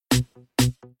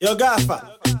Yo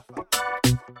gaffa.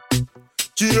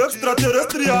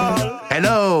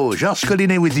 Hello, Georges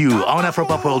Collinet with you on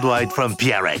Afropop Worldwide from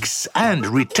PRX. And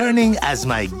returning as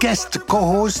my guest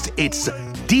co-host, it's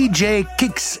DJ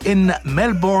Kix in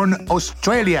Melbourne,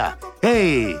 Australia.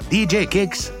 Hey, DJ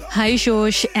Kix. Hi,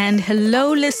 Georges, and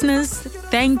hello, listeners.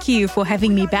 Thank you for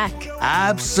having me back.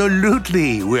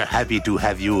 Absolutely. We're happy to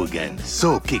have you again.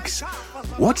 So, Kix,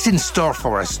 what's in store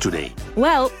for us today?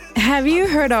 Well, have you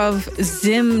heard of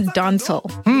Zimdancehall?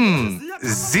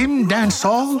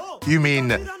 Zimdancehall? You mean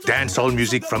dancehall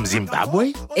music from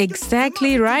Zimbabwe?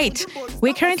 Exactly right.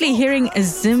 We're currently hearing a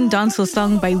Zimdancehall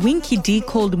song by Winky D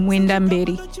called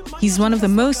Mwendamberi. He's one of the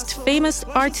most famous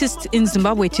artists in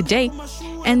Zimbabwe today.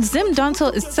 And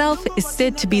Zimdancehall itself is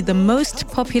said to be the most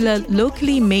popular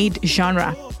locally made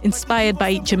genre, inspired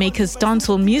by Jamaica's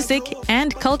dancehall music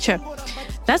and culture.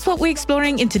 That's what we're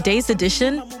exploring in today's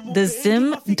edition, the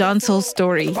Zimdancehall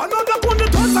Story.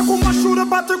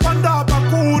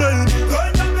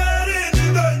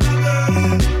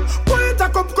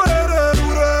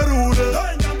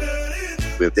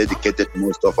 We've dedicated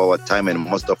most of our time and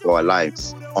most of our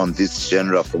lives on this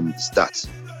genre from the start.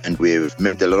 And we've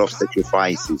made a lot of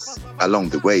sacrifices along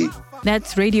the way.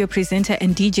 That's radio presenter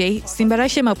and DJ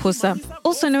Simbarashe Maposa,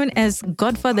 also known as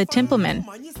Godfather Templeman.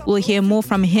 We'll hear more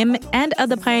from him and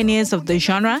other pioneers of the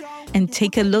genre and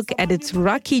take a look at its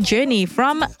rocky journey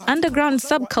from underground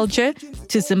subculture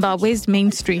to Zimbabwe's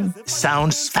mainstream.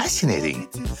 Sounds fascinating.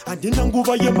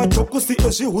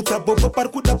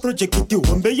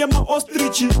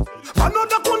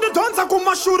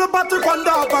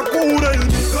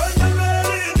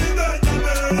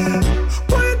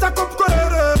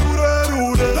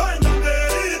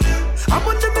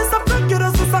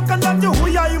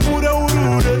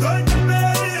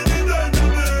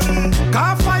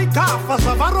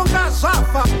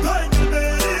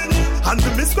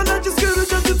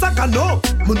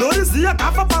 Munoriziya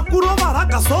kafa pakurova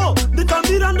rakaso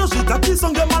ndikambira ndozvitatiso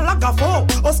ngemalagafo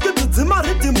oskipidzima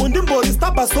ridhimu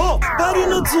ndimboristaba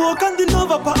parinodzoka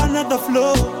ndinova paanother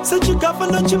flow sechikafa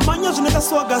ndochimhanya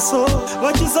zvinekaswagaso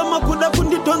vachizama kuda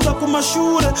kundidhonza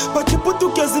kumashure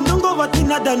pachiputukezi ndongova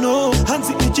tinadano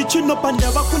hanzi ichi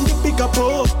chinopandava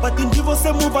kundipigapo pati ndivo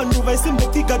semuvanhu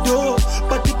vaisimbopigado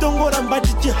patitongoramba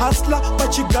tichihasla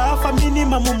pachigafa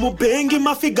minimamu mubengi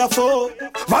mafigafo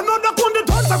vanoda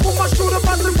kundidhonza kumashure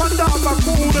patripandava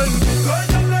kure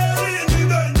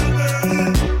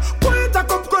kuita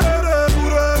kopkorere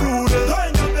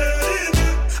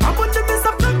apo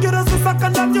ndimisa pekere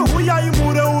sisakandati huyai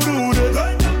mure urure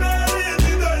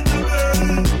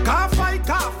kafa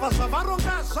ikafa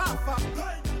zavaronga zvafa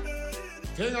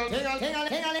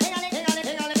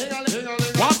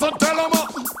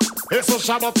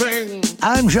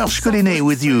I'm Georges Collinet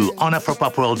with you on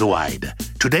Afropop Worldwide.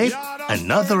 Today,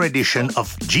 another edition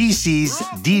of GC's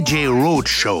DJ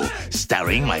Roadshow,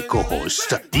 starring my co-host,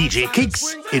 DJ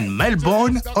Kix in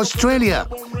Melbourne, Australia.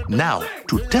 Now,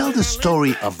 to tell the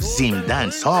story of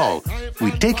Zimdancehall,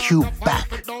 we take you back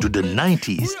to the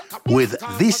 90s with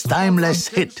this timeless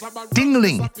hit,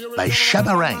 Tingling by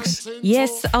Shabba Ranks.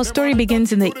 Yes, our story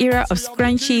begins in the era of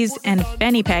scrunchies and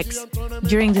fanny packs.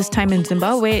 During this time in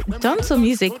Zimbabwe, dancehall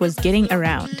music was getting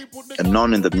around. And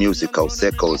known in the musical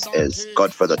circles as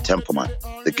Godfather Templeman,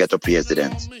 the ghetto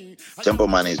president.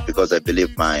 Templeman is because I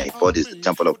believe my body is the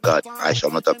temple of God. I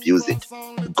shall not abuse it.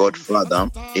 Godfather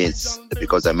is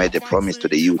because I made a promise to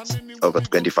the youth over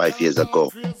 25 years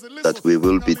ago that we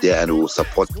will be there and we will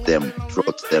support them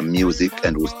throughout their music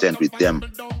and will stand with them.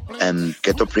 And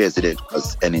Ghetto President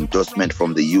was an endorsement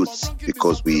from the youth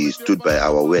because we stood by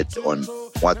our word on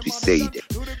what we said.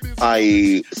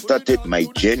 I started my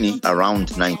journey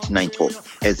around 1994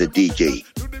 as a DJ.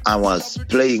 I was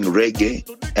playing reggae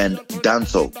and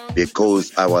dancehall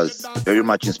because I was very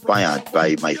much inspired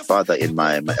by my father and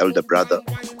my elder brother.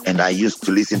 And I used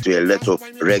to listen to a lot of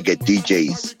reggae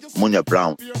DJs, Munya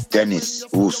Brown, Dennis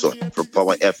Wilson from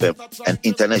Power FM, and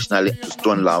internationally to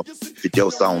Stone Love,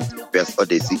 Fidel Sound, Best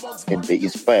Odyssey, and they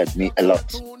inspired me a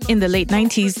lot. In the late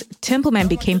 90s, Templeman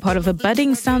became part of a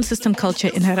budding sound system culture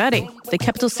in Harare, the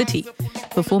capital city,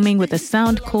 performing with a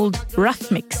sound called Rough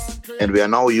Mix. And we are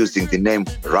now using the name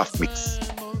Rough Mix.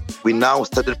 We now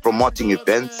started promoting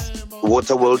events.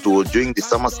 Waterworld, we were doing the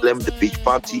Summer Slam, the beach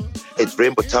party. At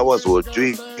Rainbow Towers, we were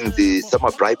doing the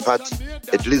Summer Bride party.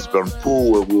 At Lisbon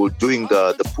Pool, we were doing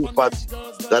the pool party.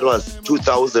 That was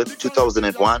 2000,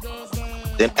 2001.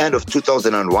 Then end of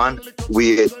 2001,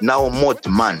 we had now more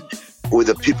demand with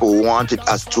the people who wanted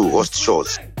us to host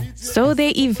shows. So they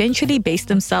eventually based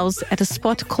themselves at a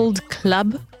spot called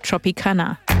Club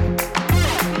Tropicana.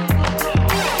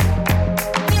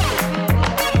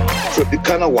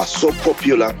 Tropicana was so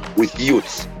popular with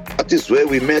youths. That is where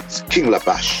we met King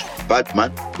Labash,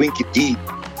 Batman, Winky D,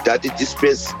 Daddy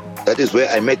Disgrace. That is where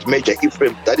I met Major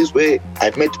Ephraim. That is where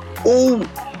I met all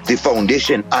the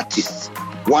foundation artists.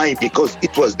 Why? Because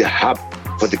it was the hub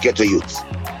for the ghetto youths.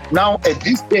 Now, at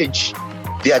this stage,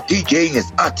 they are DJing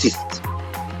as artists,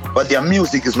 but their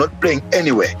music is not playing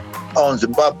anywhere on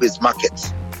Zimbabwe's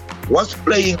markets. What's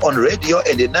playing on radio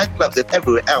and the nightclubs and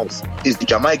everywhere else is the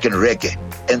Jamaican reggae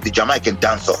and the Jamaican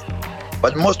dancehall.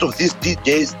 But most of these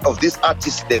DJs, of these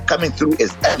artists, they're coming through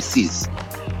as MCs.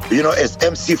 You know, as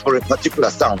MC for a particular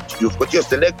sound. You've got your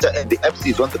selector and the MC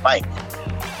is on the mic.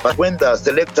 But when the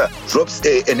selector drops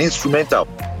an instrumental,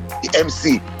 the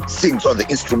MC sings on the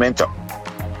instrumental.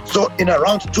 So in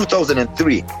around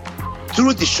 2003,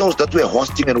 through the shows that we were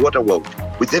hosting in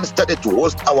Waterworld, we then started to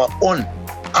host our own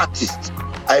artists.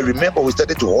 I remember we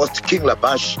started to host King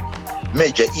Labash,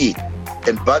 Major E,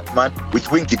 and Batman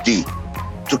with Winky D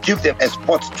to give them a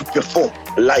spot to perform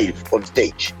live on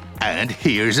stage. And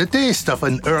here's a taste of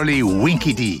an early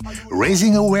Winky D,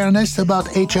 raising awareness about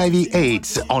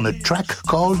HIV/AIDS on a track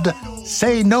called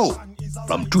Say No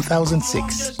from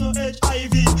 2006.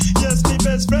 Yes, me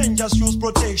best friend just use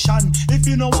protection. If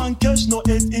you no want catch no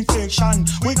AIDS infection,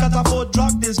 we can't afford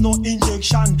drug, there's no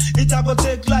injection. It a go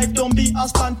take life, don't be a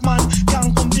stunt man.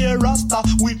 Can't compare Rasta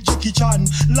with Jackie Chan.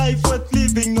 Life worth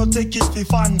living, no take it for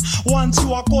fun. Once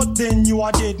you are caught, then you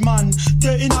are dead man.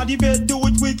 Stay in a debate, do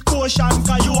it with caution.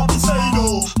 Cause you have to say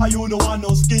no. And you no want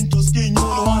no skin to skin. You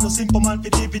no want no simple man for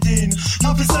deep it in. You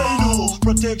have to say no.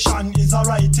 Protection is a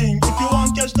right thing. If you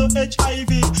want catch the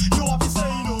HIV, you have to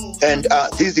say no. And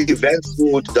these events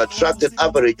would attract an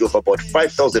average of about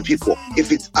 5,000 people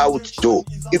if it's outdoor.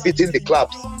 If it's in the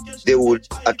clubs, they would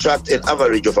attract an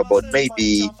average of about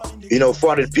maybe,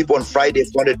 400 people on Friday,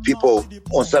 400 people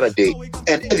on Saturday.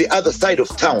 And at the other side of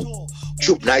town,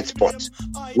 Troop Night Spot,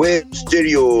 where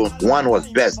Stereo 1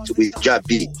 was best with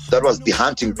Jabi. That was the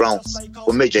hunting grounds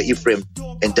for Major Ephraim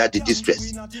and Daddy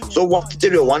Distress. So what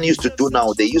Stereo 1 used to do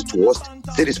now, they used to host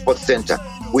City Sports Center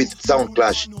with Sound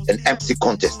Clash and MC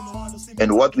contest.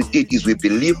 And what we did is we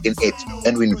believed in it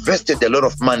and we invested a lot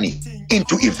of money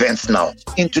into events now,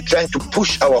 into trying to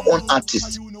push our own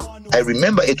artists. I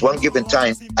remember at one given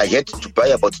time, I had to buy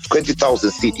about 20,000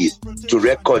 CDs to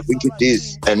record Winky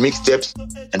D's and mixtapes.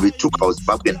 And we took our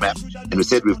Zimbabwean map and we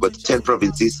said, we've got 10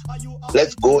 provinces.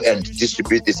 Let's go and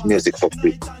distribute this music for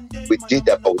free. We did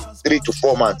about 3 to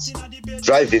 4 months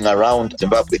driving around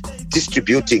Zimbabwe,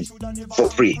 distributing for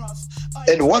free.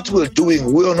 And what we're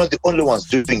doing, we are not the only ones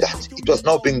doing that. It was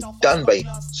now being done by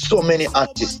so many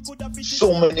artists,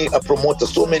 so many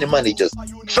promoters, so many managers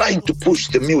trying to push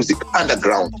the music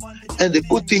underground. And the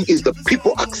good thing is the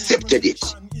people accepted it.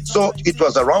 So it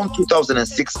was around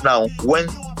 2006 now when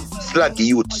Sluggy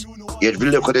Youth, he had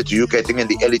relocated to UK, I think in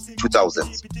the early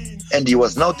 2000s. And he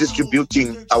was now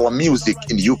distributing our music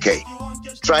in the UK,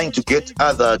 trying to get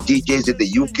other DJs in the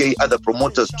UK, other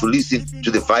promoters to listen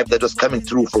to the vibe that was coming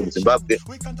through from Zimbabwe.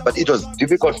 But it was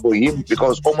difficult for him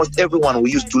because almost everyone who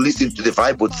used to listen to the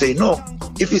vibe would say, no,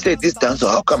 if you say this dancer,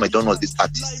 how come I don't know this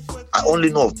artist? I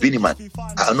only know of Biniman,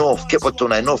 I know of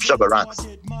Caperton, I know of Shabba Ranks.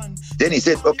 Then he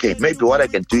said, okay, maybe what I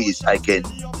can do is I can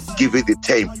give it the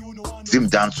term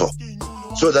Zimdancehall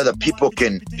so that the people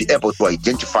can be able to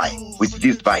identify with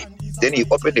this vibe. Then he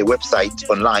opened a website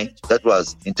online that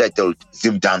was entitled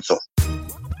Zimdancehall.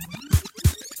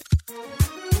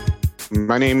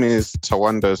 My name is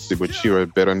Tawanda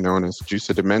Sibuchiro, better known as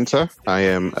Jusa Dementor. I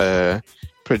am a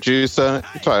producer,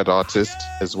 retired artist,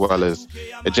 as well as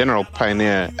a general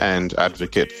pioneer and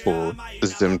advocate for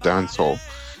Zimdancehall.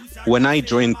 When I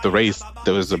joined the race,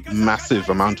 there was a massive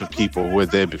amount of people who were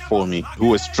there before me who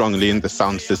were strongly in the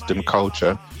sound system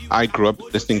culture. I grew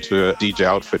up listening to a DJ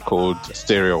outfit called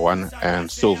Stereo 1 and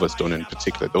Silverstone in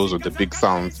particular. Those were the big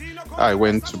sounds. I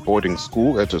went to boarding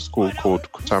school at a school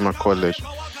called Kutama College,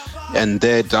 and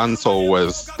their dancehall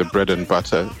was the bread and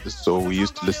butter. So we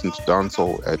used to listen to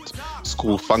dancehall at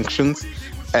school functions.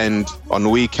 And on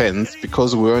weekends,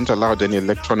 because we weren't allowed any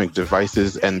electronic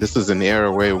devices, and this is an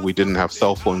era where we didn't have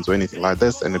cell phones or anything like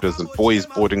this, and it was a boys'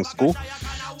 boarding school,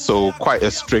 so quite a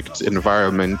strict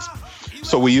environment.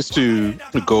 So we used to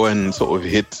go and sort of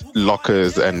hit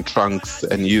lockers and trunks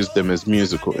and use them as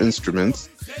musical instruments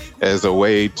as a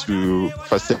way to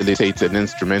facilitate an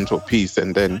instrumental piece.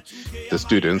 And then the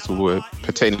students who were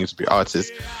pretending to be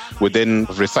artists would then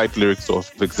recite lyrics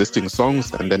of existing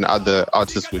songs, and then other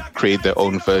artists would create their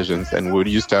own versions, and we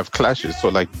used to have clashes, so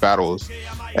like battles.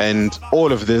 And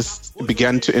all of this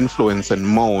began to influence and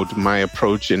mold my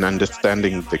approach in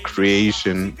understanding the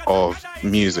creation of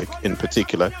music in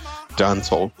particular.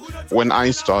 dancehall. When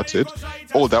I started,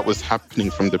 all that was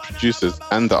happening from the producers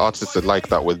and the artists alike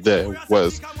that were there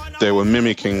was they were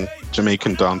mimicking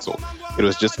Jamaican dancehall. It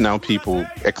was just now people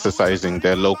exercising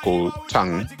their local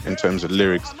tongue in terms of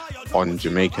lyrics on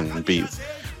Jamaican beats.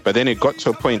 But then it got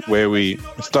to a point where we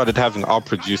started having our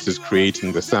producers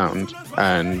creating the sound,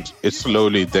 and it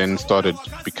slowly then started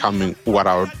becoming what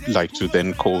I would like to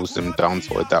then call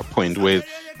Zimdancehall at that point, where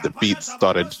the beats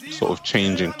started sort of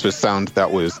changing to a sound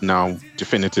that was now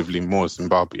definitively more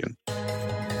Zimbabwean.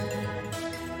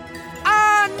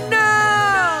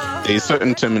 There's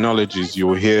certain terminologies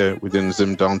you'll hear within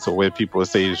Zimdancehall where people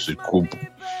say Shikubu.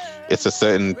 It's a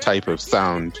certain type of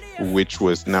sound which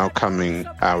was now coming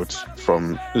out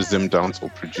from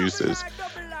Zimdancehall producers.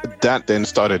 That then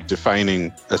started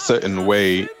defining a certain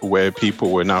way where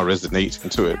people were now resonating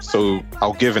to it. So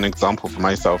I'll give an example for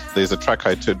myself. There's a track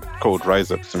I did called Rise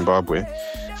Up Zimbabwe,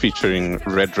 featuring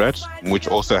Red Rat, which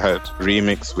also had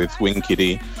remix with Winky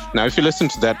D. Now, if you listen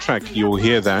to that track, you'll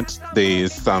hear that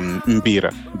there's some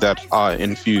mbira that are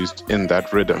infused in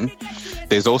that rhythm.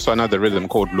 There's also another rhythm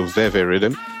called Luveve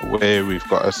rhythm, where we've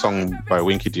got a song by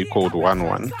Winky D called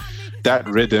 1-1. That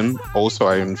rhythm also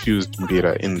I infused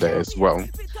mbira in there as well.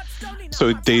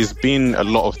 So there's been a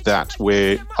lot of that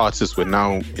where artists were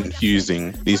now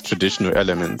infusing these traditional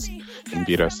elements in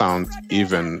mbira sounds,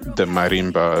 even the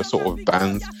marimba sort of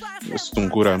bands,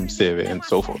 Stungura Mseve and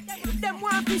so forth.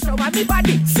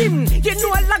 You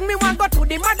know how long me want go to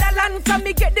the motherland, from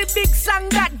me get the big song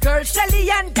that girl Shelly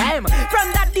and them.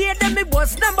 From that day them me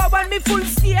was number one, me full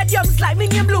stadiums like me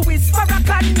name Louis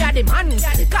Farrakhan. Yeah, the man,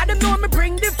 cause them know me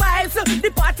bring the vibes.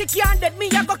 The party can't dead me,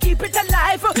 I go keep it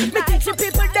alive. Me teaching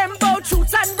people them about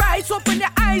truth and rights. Open your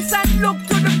eyes and look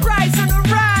to the prize on the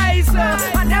rise.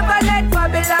 I never let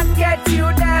Babylon get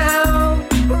you down.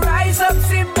 Rise up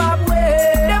Zimbabwe.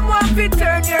 Them want to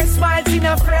turn your smiles in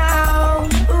a frown.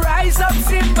 Rise up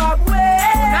Zimbabwe.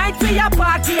 Night we a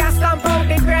party and stamp out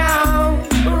the ground.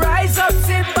 Rise up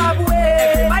Zimbabwe.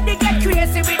 Everybody get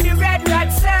crazy with the Red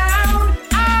Rat sound.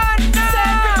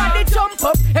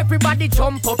 Everybody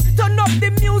jump up, turn up the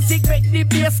music, make the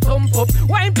bass thump up.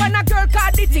 Wine pan a girl,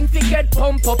 cause the thing fi get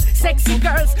pump up. Sexy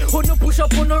girls, who no push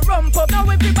up, who no rump up. Now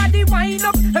everybody wind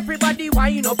up, everybody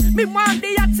wind up. Me want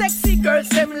the hot sexy girls,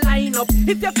 them line up.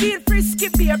 If you feel frisky,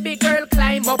 baby girl,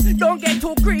 climb up. Don't get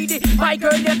too greedy, my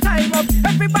girl, your time up.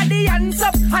 Everybody hands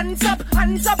up, hands up,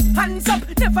 hands up, hands up.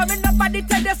 Never me nobody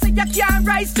tell you say you can't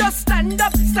rise, just stand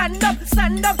up, stand up,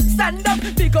 stand up, stand up.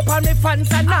 Pick up on me fans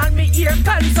and all me ear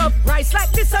cans up. Rise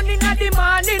like the sun in the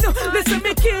morning. Listen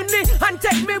me keenly and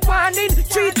take me warning.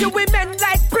 Treat you women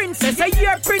like princess, a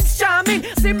year Prince Charming.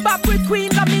 Zimbabwe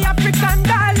queen of me African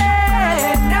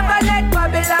darling. Never let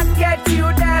Babylon get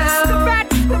you down.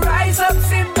 Rise up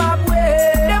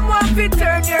Zimbabwe. Them want to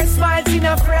turn your smiles in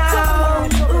a frown.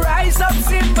 Rise up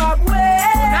Zimbabwe.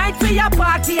 Night we a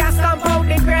party and stamp out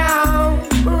the ground.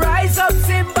 Rise up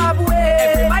Zimbabwe.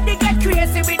 Everybody get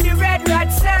crazy with the Red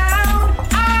Rat sound.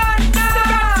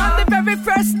 Very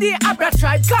first day, Abra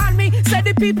tribe call me. Said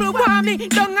the people want me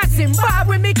down at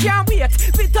Zimbabwe. Me can't wait.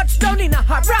 We touch down in a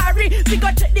Harare. We go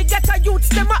check the ghetto youths,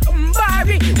 them a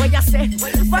Mbari. What you say?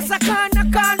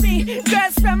 Wasakana call me.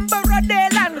 Girls from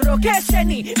Borodale and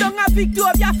Rokesheni. Down a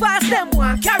Victoria fast, them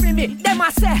want carry me. Them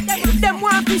a say, them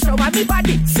want to show me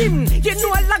body. Sim, you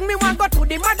know how long me want go to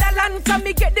the motherland. From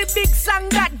me get the big song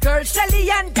that girl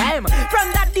Shelly and them.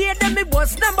 From that day, them me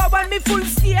was number one. Me full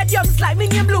stadiums like me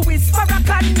name Louis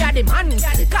Farrakhan. Yeah, the man,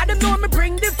 cause them know me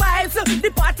bring the vibes.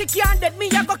 The party can't dead me,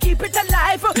 I go keep it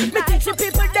alive. Me teaching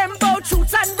people them about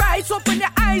truth and rights. Open your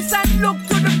eyes and look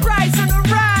to the prize on the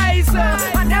rise.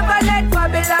 I never let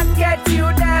Babylon get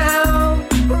you down.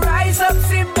 Rise up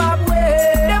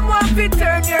Zimbabwe. Them want to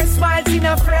turn your smiles in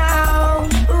a frown.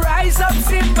 Rise up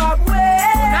Zimbabwe.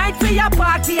 Night we a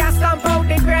party and stamp out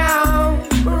the ground.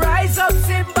 Rise up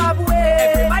Zimbabwe.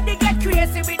 Everybody get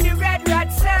crazy with the Red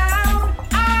Rat sound.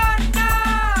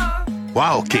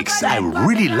 Wow, Kix, I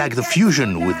really like the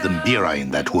fusion with the mbira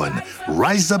in that one.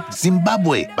 Rise Up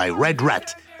Zimbabwe by Red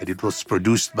Rat. And it was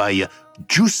produced by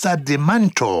Jusa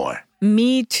Dementor.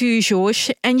 Me too,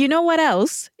 George. And you know what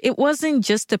else? It wasn't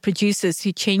just the producers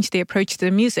who changed their approach to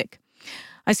the music.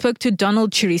 I spoke to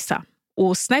Donald Chirisa,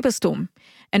 or Sniper Storm,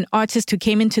 an artist who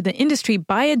came into the industry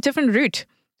by a different route.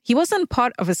 He wasn't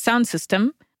part of a sound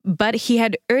system, but he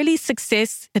had early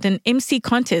success at an MC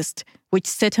contest, which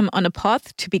set him on a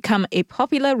path to become a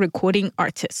popular recording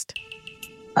artist.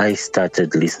 I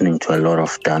started listening to a lot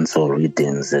of dancehall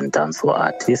rhythms and dancehall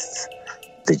artists.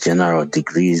 The General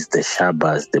Degrees, the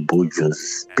Shabbas, the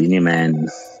Bujus, Beanie Man,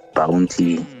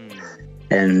 Bounty,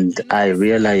 And I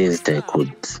realized I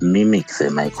could mimic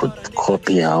them. I could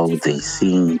copy how they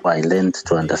sing. I learned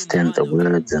to understand the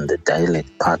words and the dialect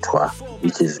patois,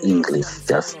 which is English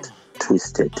just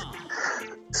twisted.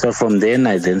 So from then,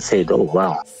 I then said, oh,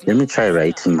 wow, let me try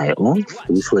writing my own,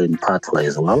 which were in patois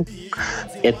as well.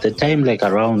 At the time, like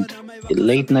around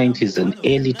late 90s and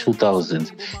early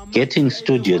 2000s, getting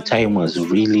studio time was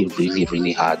really, really,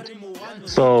 really hard.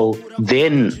 So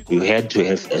then you had to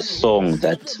have a song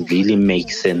that really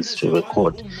makes sense to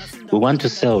record. We want to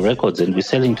sell records, and we're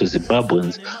selling to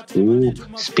Zimbabweans who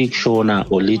speak Shona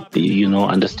or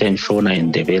understand Shona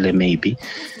and Ndebele maybe.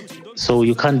 So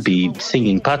you can't be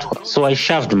singing patois. So I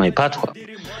shoved my patois.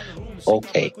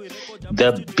 Okay,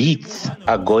 the beats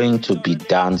are going to be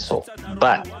dancehall,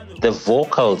 but the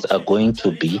vocals are going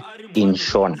to be in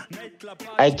Shona.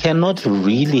 I cannot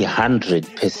really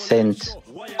 100%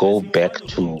 go back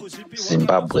to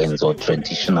Zimbabweans or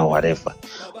traditional whatever.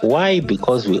 Why?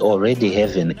 Because we already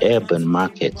have an urban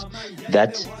market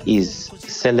that is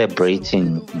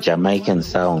celebrating Jamaican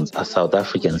sounds, South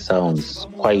African sounds,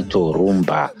 Kwaito,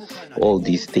 rumba, all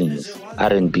these things,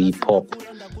 R&B, pop.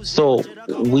 So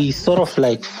we sort of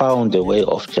like found a way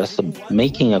of just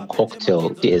making a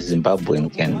cocktail a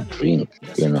Zimbabwean can drink,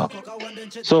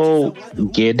 So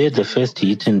Gede, the first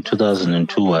hit in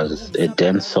 2002 was a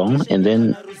dance song, and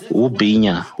then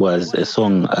Ubinya was a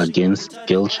song against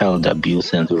girl child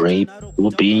abuse and rape.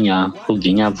 Ubinya,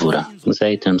 Uginya Vura.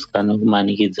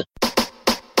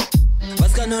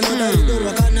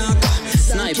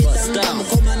 Sniper style,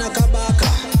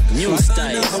 new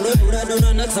style.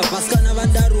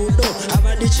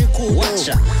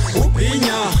 Watcha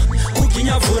Ubinya,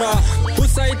 Uginya Vura.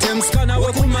 Usaite mskana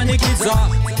wekumanikidza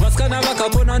vaskana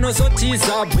vakakona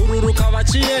nozotiza bhururuka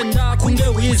vachienda kunge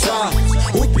hwiza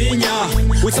Ubinya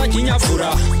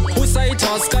usaginyavhura usaita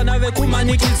vaskana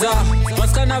vekumanikidza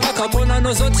vaskana vakakona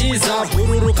nozotiza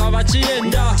bhururuka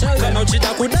vachienda kana uchida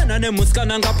kudana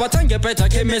nemuskana ngapatange paita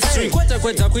chemistry kwete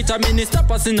kwedza kuita minister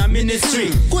pasina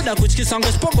ministry kuda kutyisa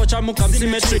ngechipoko chamuka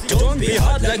symmetry. Don't be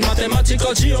hard like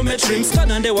mathematical geometry.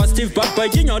 Mskana ndewa Steve Bugby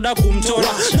ginyoda kumtora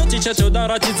noti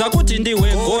chetodaratidza kuti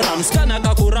ndiwe gora mskana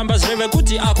kakuramba zvreve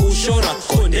kuti akushora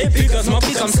kondepiga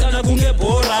smapika mskana kunge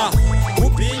bora.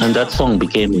 And that song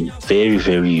became very,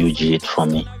 very huge hit for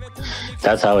me.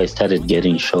 That's how I started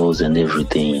getting shows and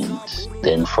everything. And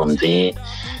then from there,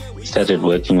 started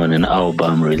working on an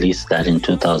album, released that in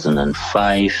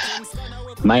 2005.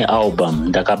 My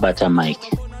album, Dakabata Mike,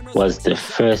 was the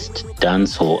first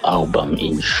dancehall album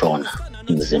in Shona,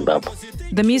 in Zimbabwe.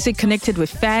 The music connected with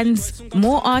fans,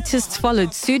 more artists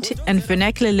followed suit, and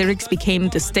vernacular lyrics became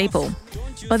the staple.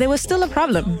 But there was still a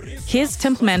problem. Here's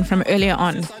Templeman from earlier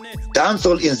on.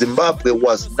 Dancehall in Zimbabwe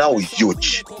was now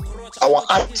huge. Our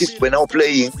artists were now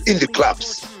playing in the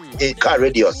clubs, in car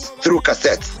radios, through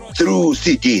cassettes, through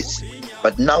CDs.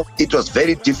 But now it was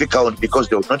very difficult because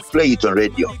they would not play it on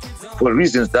radio for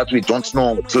reasons that we don't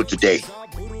know till today.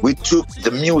 We took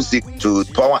the music to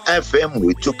Power FM,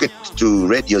 we took it to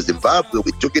Radio Zimbabwe,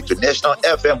 we took it to National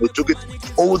FM, we took it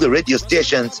to all the radio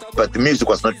stations, but the music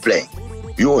was not playing.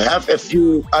 You have a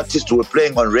few artists who were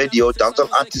playing on radio,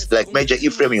 dancehall artists like Major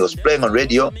Ephraim, he was playing on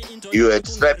radio. You had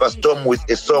Sniper Storm with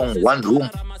a song, One Room.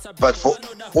 But for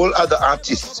all other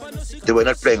artists, they were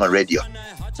not playing on radio.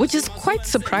 Which is quite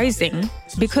surprising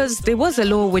because there was a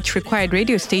law which required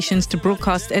radio stations to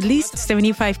broadcast at least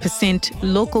 75%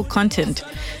 local content.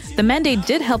 The mandate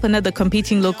did help another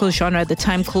competing local genre at the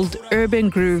time called urban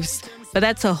grooves, but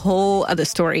that's a whole other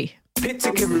story.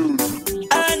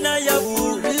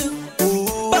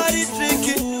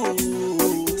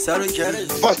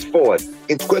 Fast forward,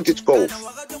 in 2012,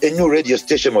 a new radio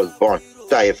station was born,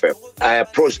 Thai FM. I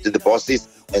approached the bosses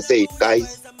and said,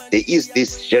 guys, there is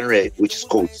this genre which is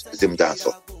called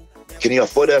Zimdancehall. Can you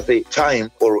afford us a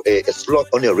time or a slot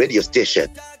on your radio station?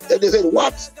 And they said,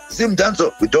 what?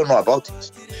 Zimdancehall? We don't know about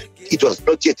it. It was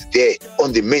not yet there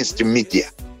on the mainstream media.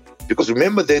 Because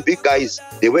remember, the big guys,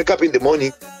 they wake up in the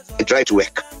morning and try to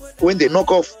work. When they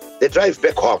knock off, they drive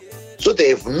back home. So they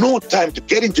have no time to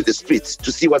get into the streets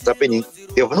to see what's happening.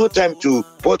 They have no time to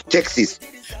board taxis.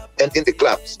 And in the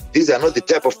clubs, these are not the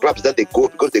type of clubs that they go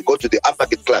because they go to the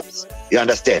upmarket clubs. You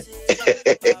understand?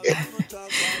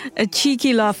 A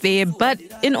cheeky laugh there, but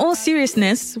in all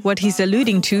seriousness, what he's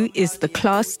alluding to is the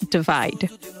class divide.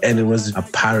 And it was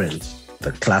apparent,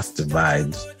 the class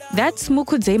divide. That's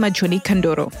Mukudzema Joni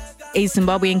Kandoro, a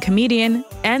Zimbabwean comedian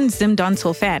and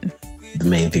Zimdancehall fan. The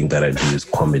main thing that I do is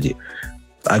comedy.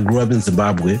 I grew up in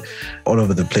Zimbabwe, all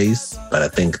over the place. But I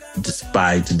think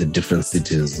despite the different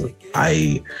cities,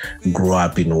 I grew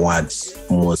up in what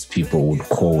most people would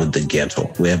call the ghetto,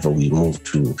 wherever we moved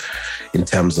to, in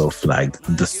terms of like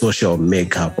the social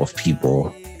makeup of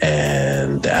people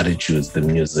and the attitudes, the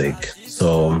music.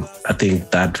 So I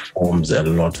think that forms a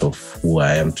lot of who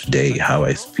I am today, how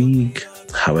I speak,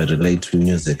 how I relate to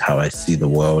music, how I see the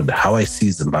world, how I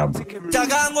see Zimbabwe.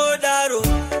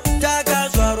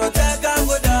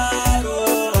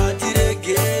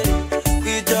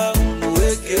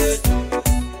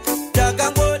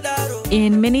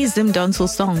 In many Zimdancehall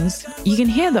songs, you can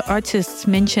hear the artists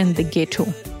mention the ghetto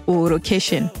or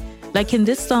location, like in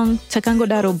this song,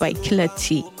 Takangodaro by Killer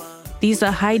T. These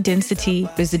are high-density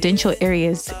residential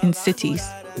areas in cities.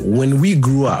 When we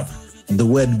grew up, the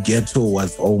word ghetto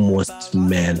was almost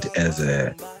meant as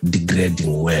a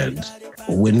degrading word.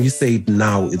 When we say it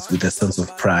now, it's with a sense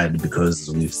of pride because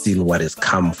we've seen what has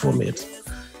come from it.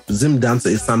 Zimdancer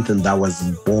is something that was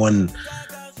born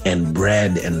and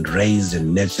bred and raised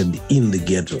and nurtured in the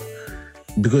ghetto.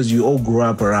 Because you all grew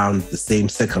up around the same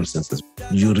circumstances.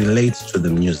 You relate to the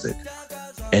music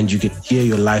and you can hear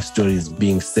your life stories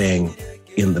being sang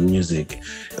in the music.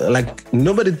 Like,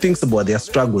 nobody thinks about their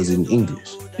struggles in English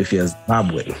if you're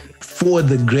Zimbabwean. For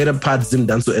the greater part,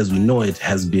 Zimdancehall as we know it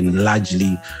has been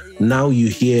largely, now you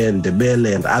hear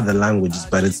Ndebele and other languages,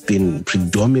 but it's been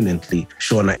predominantly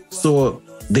Shona. So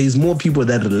there's more people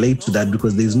that relate to that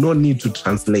because there's no need to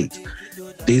translate.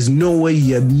 There's no way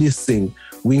you're missing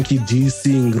Winky D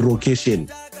sing Rocation.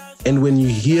 And when you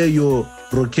hear your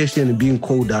Rocation being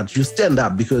called out, you stand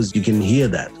up because you can hear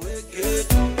that.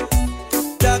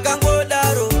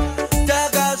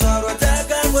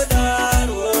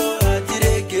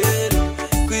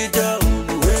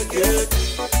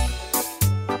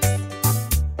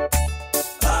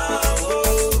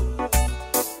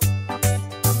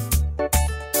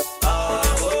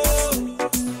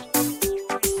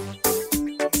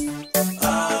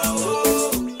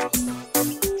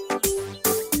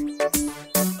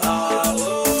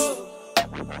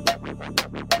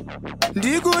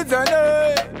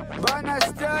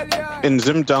 In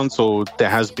Zimdancehall, there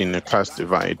has been a class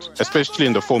divide, especially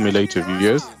in the formulative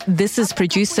years. This is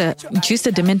producer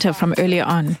Jusa Dementor from earlier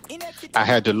on. I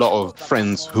had a lot of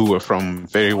friends who were from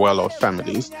very well-off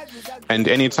families. And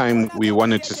anytime we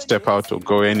wanted to step out or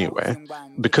go anywhere,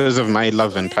 because of my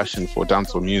love and passion for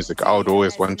dancehall music, I would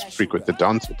always want to frequent the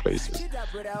dancehall places.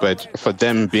 But for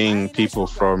them being people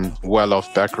from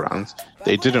well-off backgrounds,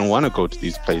 they didn't want to go to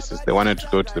these places. They wanted to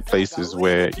go to the places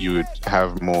where you would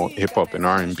have more hip-hop and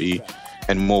R&B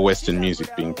and more Western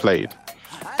music being played.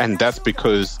 And that's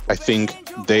because I think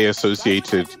they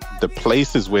associated the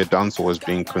places where dancehall was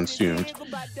being consumed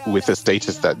with a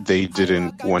status that they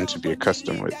didn't want to be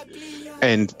accustomed with.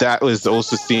 And that was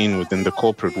also seen within the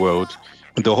corporate world,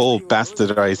 the whole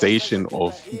bastardization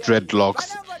of dreadlocks,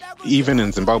 even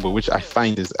in Zimbabwe, which I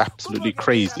find is absolutely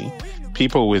crazy.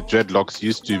 People with dreadlocks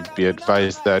used to be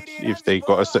advised that if they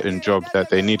got a certain job that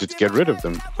they needed to get rid of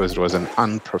them because it was an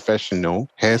unprofessional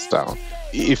hairstyle.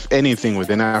 If anything,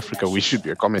 within Africa, we should be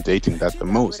accommodating that the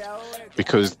most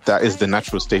because that is the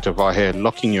natural state of our hair.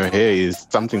 Locking your hair is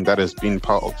something that has been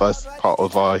part of us, part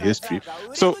of our history.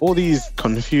 So all these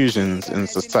confusions in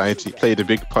society played a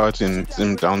big part in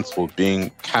Zimdancehall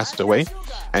being cast away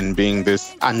and being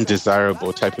this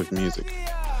undesirable type of music.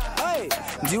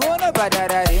 Ndiona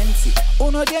badara rensi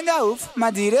unotenga ufu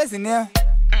madirezi ne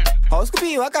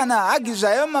haukupiwa kana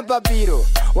agizvayo mapapiro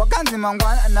wakanzi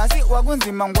mangwana nasi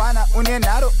wakunzi mangwana une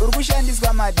nharo uri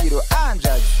kushandiswa madiro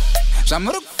anzvadzi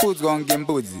zvamuri kufudzwa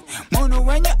ngembudzi munhu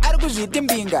wenyu ari kuzviti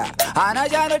mbinga hana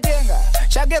chaanotenga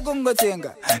chake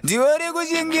kungotsenga ndiwe uri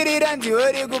kushingirira ndiwe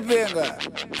uri kupenga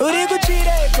uri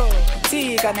kutsvireko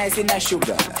tii kana isina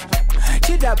shuga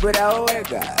chidabhurawo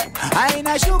wega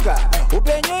haina shuga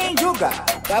upenyu injuga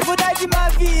kakuda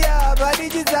chimafia padi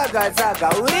chitsagatsaka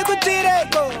uri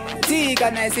kutsvireko tii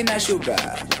kana isina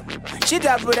shuga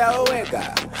chidabhurawo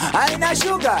wega haina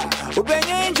shuga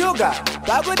upenyu injuga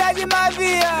kakuda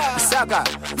chimafia saka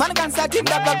fanikanisati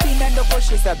ndakapinda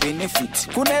ndokoshesa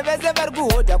benefit kune vese vari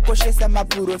kuhodha kukoshesa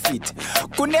maprofit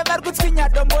kune vari kutswinya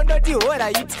dombo ndoti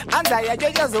horait anza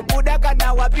yacho chazobuda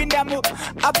kana wapinda mu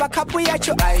apa kapu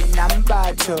yacho aina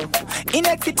mubato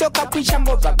ine tsito kapu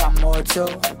ichangobva pamoto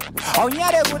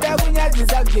haunyare kuda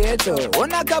kunyadzisa geto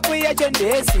ona kapu yacho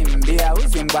ndesimbi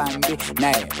hauzingwambi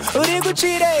naye uri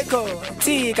kutsvireko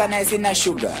tii kana isina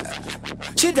shuga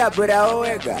chidabhurawo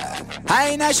wega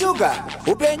haina shuga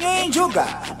upenyu injuga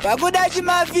pakuda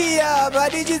chimafia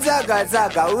padi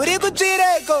chitsagatsaka uri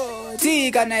kutsvireko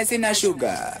tii kana isina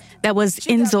shuga. That was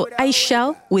Enzo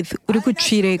Aishal with Uri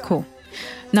Kutsvireko.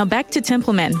 Now back to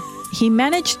Templeman. He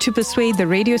managed to persuade the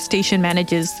radio station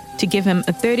managers to give him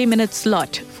a 30-minute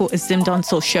slot for a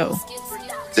Zimdancehall show.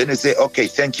 Then we say, okay,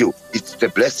 thank you. It's a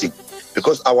blessing.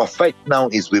 Because our fight now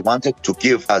is we wanted to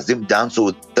give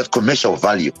Zimdancehall that commercial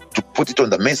value, to put it on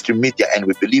the mainstream media, and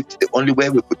we believed the only way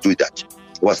we could do that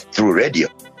was through radio.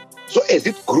 So as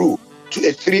it grew to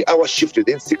a 3-hour shift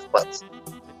within 6 months,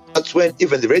 that's when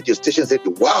even the radio station said,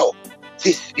 wow,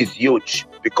 this is huge,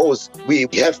 because we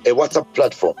have a WhatsApp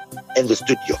platform in the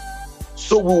studio.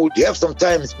 So we would have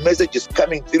sometimes messages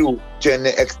coming through to an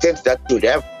extent that we would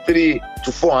have 300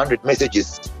 to 400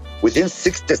 messages within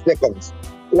 60 seconds.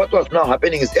 What was now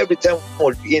happening is every time we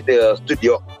would be in the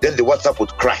studio, then the WhatsApp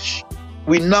would crash.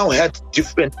 We now had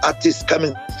different artists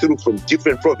coming through from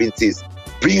different provinces,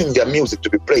 bringing their music to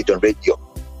be played on radio.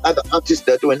 Other artists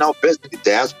that were now based in the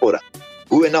diaspora,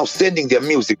 who were now sending their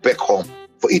music back home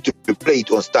for it to be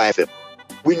played on Star FM.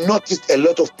 We noticed a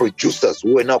lot of producers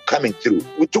who were now coming through.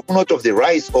 We took note of the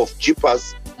rise of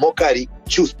Jeepers, Mokari,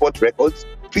 Chew Spot Records,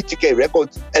 PTK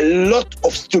Records. A lot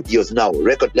of studios now,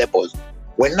 record labels,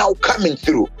 were now coming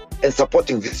through and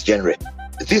supporting this genre.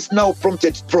 This now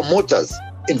prompted promoters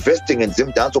investing in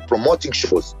Zimdancehall, promoting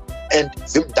shows, and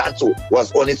Zimdancehall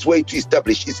was on its way to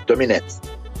establish its dominance.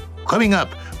 Coming up,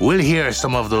 we'll hear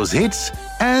some of those hits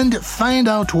and find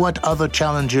out what other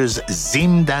challenges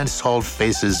Zimdancehall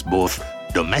faces both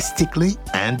domestically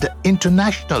and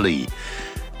internationally.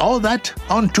 All that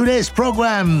on today's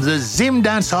program, the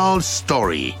Zimdancehall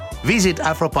Story. Visit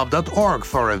afropop.org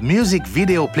for a music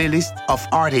video playlist of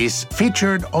artists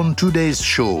featured on today's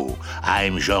show.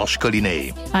 I'm Georges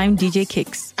Collinet. I'm DJ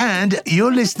Kix. And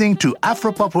you're listening to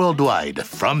Afropop Worldwide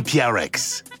from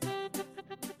PRX.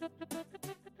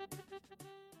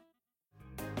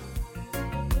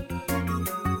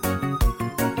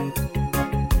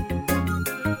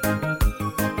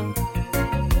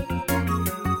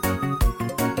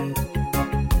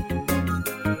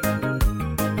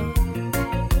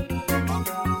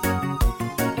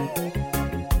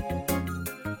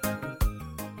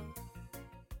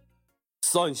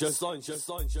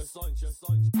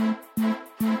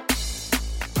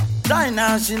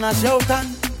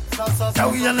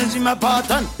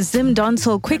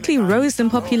 Zimdancehall quickly rose in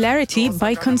popularity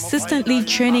by consistently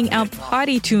churning out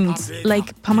party tunes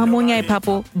like Pamamonya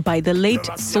Papo by the late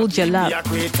Soulja Love.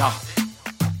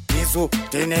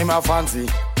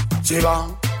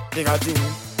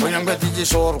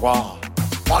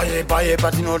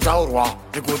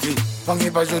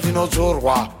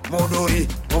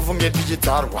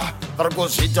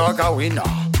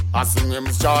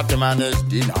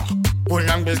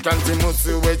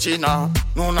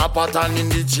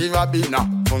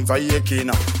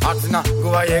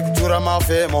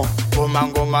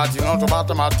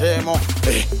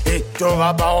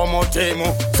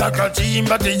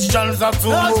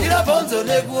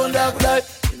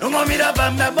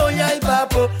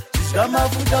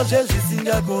 Kamafuta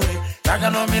zvisinga gore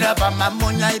takanomira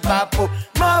pamamonya ipapo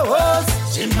mahos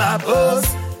chimabos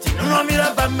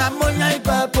tinonomira pamamonya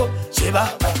ipapo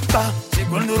chivababa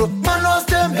chigunduru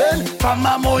manostembeni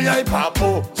pamamonya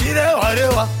ipapo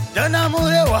chirewarewa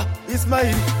danamurewa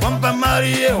ismaili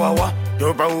wampamariyewawa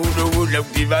dopa udoula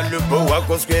kudivalupo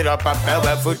wakoswera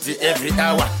papava futi every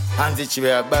hour hanzi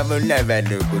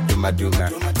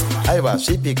chiveabamunavanokudumaduma aiwa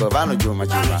svipiko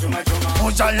vanojumajuma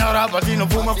muchanyara patino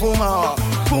puma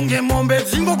kunge mombe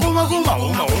dzingo kuma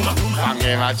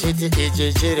vange vachiti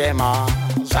ichi chirema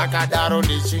zvakadaro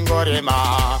ndichingorema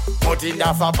moti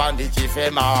ndafa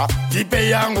pandichifema tipe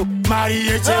yangu mari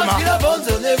yechema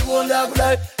zvirabonzo nekuonda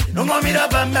kudai nomamira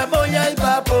pamamonya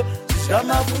ipapo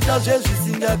zvamafuta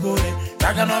zvezvisingagore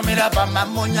takanomira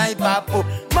pamamonya ipapo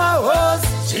mahos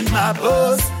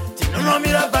chimabos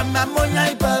tinonomira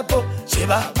pamamonya ipapo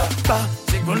chivababa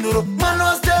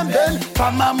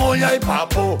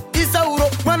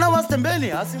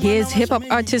Here's hip-hop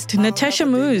artist Natasha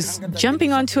Moose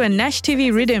jumping onto a Nash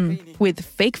TV rhythm with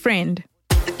Fake Friend.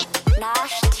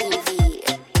 Nash TV.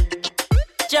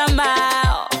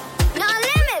 Jamal. No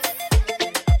limits.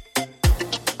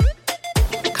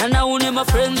 Kinda one my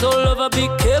friends all over, be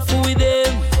careful with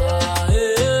them.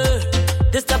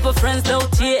 This type of friends they'll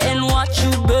tear and watch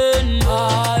you burn.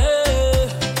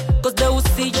 Cause they will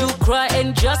see you cry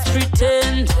and just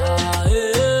pretend.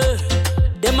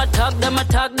 Them attack,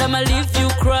 them a leave you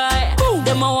cry.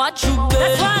 Them a watch you burn.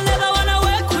 That's why I never wanna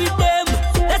work with them.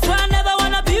 That's why I never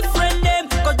wanna befriend them.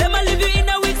 Cause them a leave you in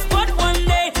a weak spot one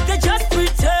day. They just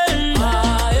pretend.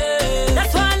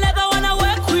 That's why I never wanna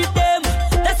work with them.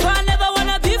 That's why I never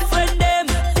wanna befriend them.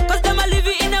 Cause them a leave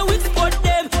you in a weak spot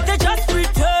them. They just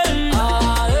pretend.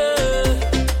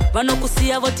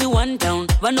 Vanokusiya voti one down.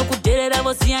 Vanokuderera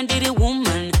mambosiya ndiri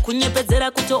woman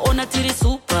kunyepedzera kutoona tiri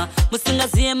super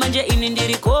musingaziye manje ini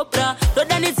ndiri cobra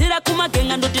ndodanidzira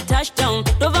kumagenga ndoti touchdown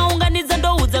ndovaunganidza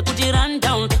ndoudza kuti run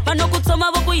down pano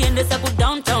kutsoma vokuendesa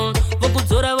kudowntown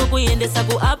vokudzora vokuendesa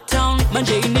kuuptown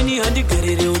manje inini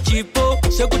handigarire uchipo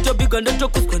zvekutobigwa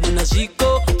ndotokuzwana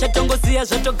nazviko chatongoziya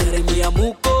zvatogare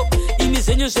miyamuko imi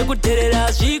zvenyu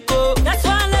zvekudherera zviko. That's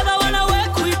why I never wanna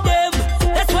work with them.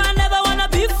 That's why I never wanna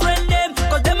befriend them.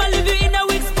 Cause them I leave you in a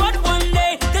weak spot one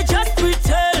day. They just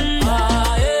pretend.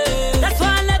 That's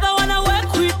why I never wanna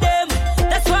work with them.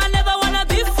 That's why I never wanna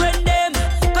befriend them.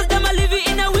 Cause them I leave you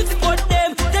in a weak spot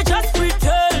them. They just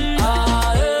pretend.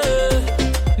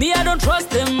 Me I don't trust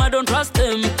them, I don't trust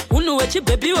them. Unuwechi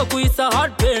baby wakuisa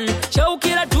heartburn.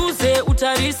 Shaukira duze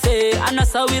utarise.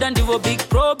 Anasawira ndivo big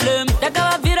problem.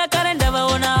 Dakavavira kare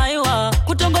ndavaona aiwa.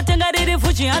 Kutongotenga riri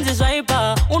fuchi hanzi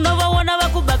zvaipa. Unovaona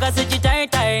vakubaka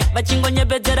sechitaitai.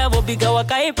 Vachingonyepedzera vobiga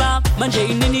wakaipa. Manje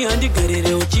inini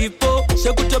handigarire uchipo.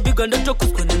 Zvekutobiga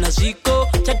ndotokuzwana nazviko.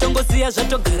 Chatongosiya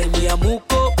zvatogare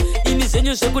miyamuko. Imi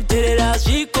zvenyu zvekudherera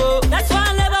zviko. That's why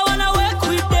I never wanna work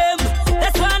with them.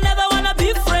 That's why I never wanna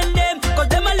befriend them. Cause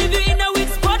them I leave you in a weak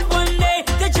spot one day.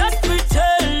 They just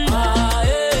pretend.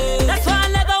 That's why I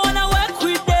never wanna work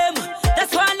with them.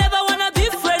 That's why I never wanna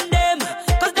befriend them.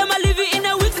 Cause them I leave you in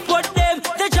a weak spot them.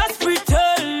 They just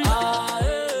pretend.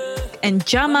 And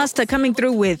Jam Master coming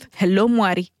through with Hello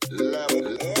Mwari.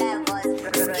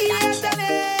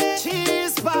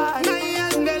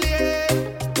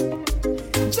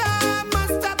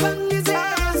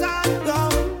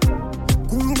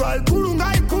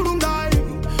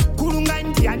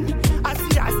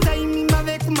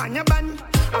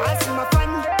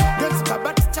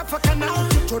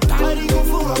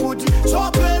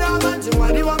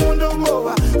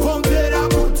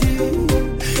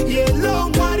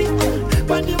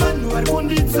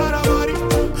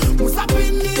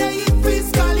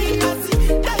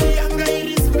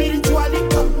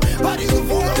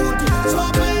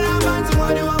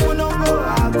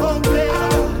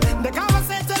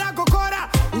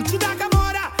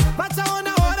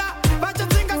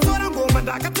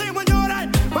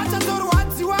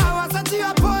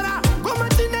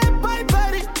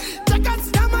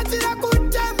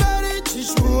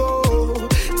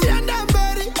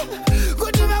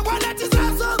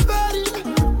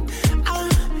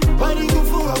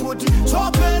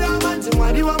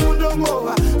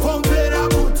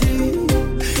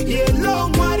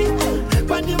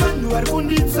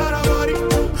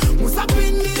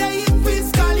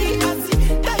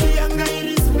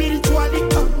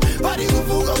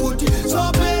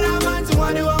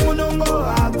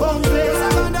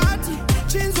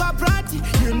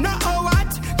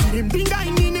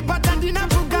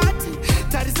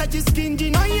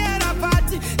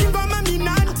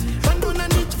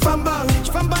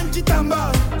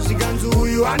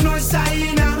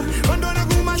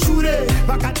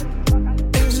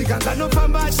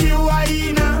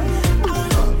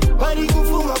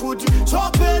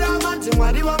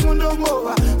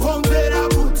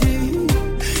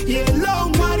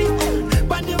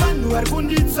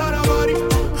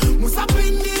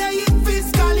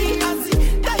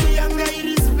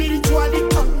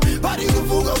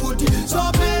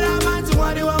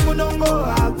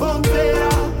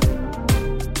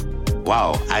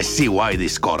 Wow, I see why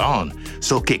this caught on.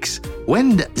 So Kix,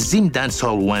 when the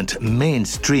Zimdancehall went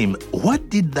mainstream, what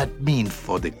did that mean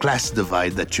for the class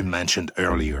divide that you mentioned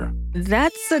earlier?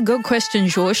 That's a good question,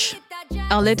 Josh.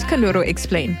 I'll let Kandoro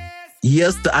explain.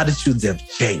 Yes, the attitudes have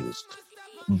changed.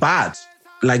 But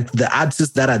like the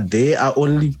artists that are there are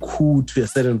only cool to a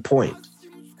certain point.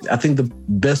 I think the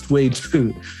best way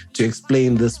to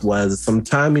explain this was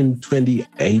sometime in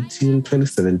 2018,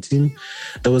 2017,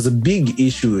 there was a big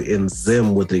issue in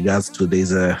Zim with regards to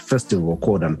there's a festival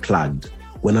called Unplugged.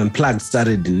 When Unplugged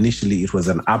started initially, it was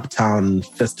an uptown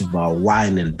festival,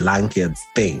 wine and blankets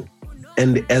thing.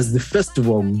 And as the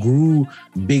festival grew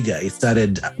bigger, it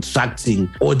started attracting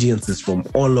audiences from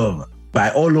all over. By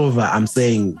all over, I'm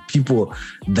saying people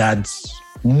that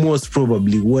most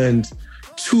probably weren't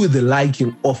to the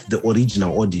liking of the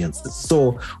original audiences.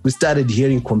 So we started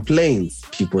hearing complaints,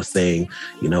 people saying,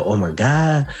 oh my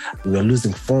God, we're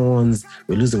losing phones,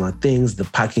 we're losing our things, the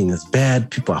parking is bad,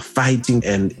 people are fighting.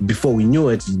 And before we knew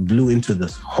it, it blew into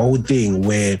this whole thing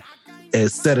where a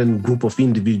certain group of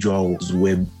individuals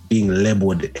were being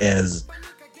labeled as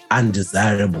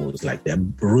undesirables, like they're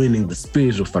ruining the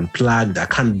spirit of Unplugged. I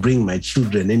can't bring my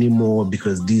children anymore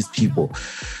because these people,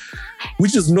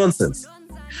 which is nonsense.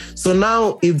 So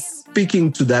now it's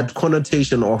speaking to that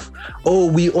connotation of,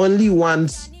 we only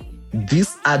want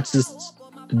this artist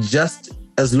just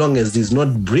as long as he's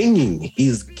not bringing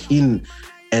his kin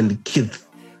and kith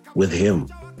with him.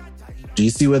 Do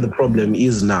you see where the problem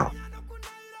is now?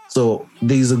 So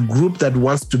there's a group that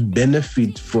wants to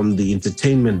benefit from the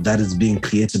entertainment that is being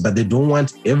created, but they don't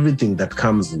want everything that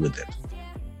comes with it.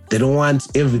 They don't want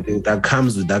everything that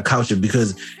comes with that culture,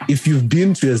 because if you've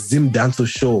been to a Zimdancehall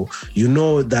show, you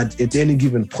know that at any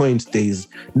given point, there's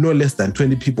no less than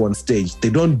 20 people on stage. They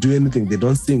don't do anything. They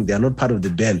don't sing. They are not part of the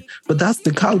band. But that's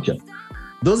the culture.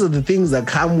 Those are the things that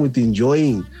come with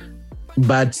enjoying.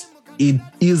 But it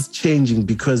is changing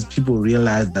because people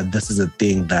realize that this is a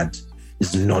thing that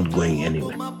is not going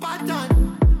anywhere.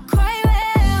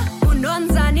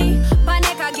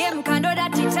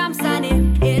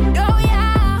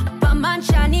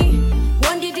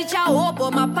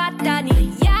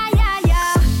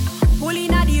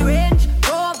 Pulling at the range,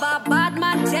 over. Bad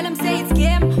man, tell him say it's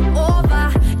game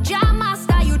over. Jam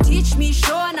master, you teach me,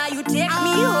 show, now you take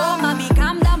me home and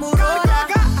become the Murola.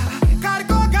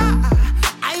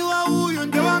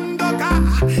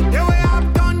 The way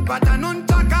I've done, but I don't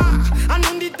taka. I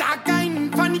don't the taka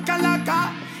in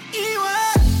Fanikalaka.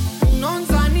 Iwe, non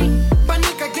zani,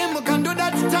 panika game, can do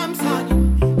that time, son.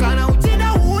 Kana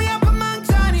utina uya pa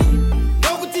manchani.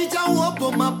 Dogu teacher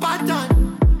uopo my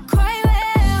pattern.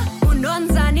 Koiwe, non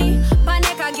zani,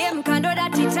 panika game, can do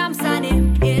that time, son.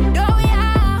 Endo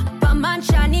ya, pa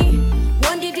manchani.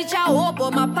 Wondi teacher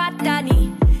uopo my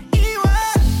pattern.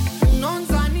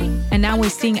 And now we're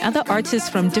seeing other artists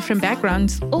from different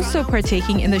backgrounds also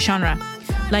partaking in the genre.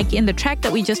 Like in the track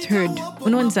that we just heard,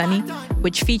 Unwanzani,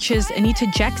 which features Anita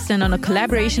Jackson on a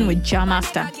collaboration with Ja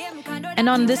Master. And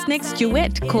on this next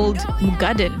duet called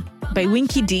Mugaden by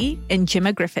Winky D and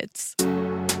Gemma Griffiths.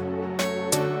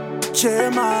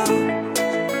 Chema,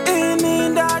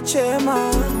 ininda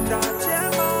chema,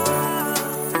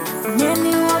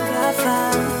 Neni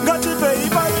wagafa, got to pay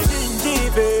by dingy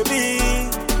baby,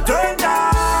 turn down.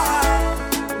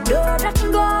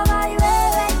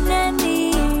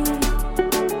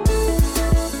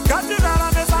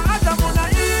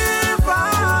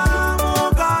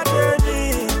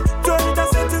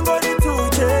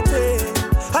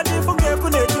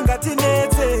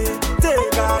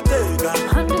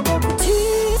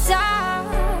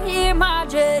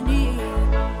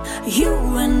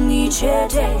 You and me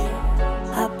chete,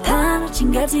 hapana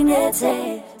chingati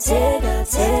nete, tega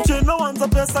tega. Chino wanza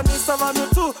pesa ni savano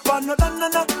tu, vano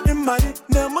danana imari,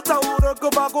 nemuta uro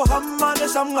kubago hamane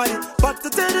shamngari. But the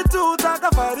teddy tu taka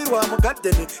fari wa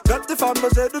mugadeni, gatti famo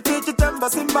zedu tichi temba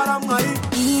simbaramngari.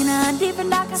 Ina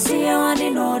dipendaka siya wadi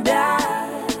no da,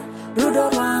 rudo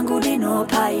wangu di no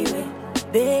paiwe.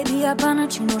 Baby hapana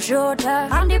chino shota,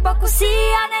 andi baku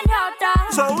siya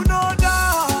nenyota. So no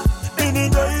da.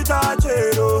 Inindoita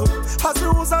chero,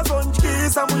 hasiusa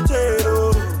sonchisa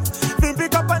muchero.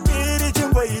 Vimpika pandiri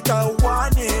chingweita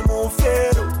wani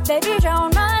mufero. Baby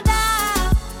don't nada,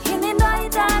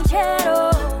 inindoita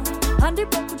chero, andi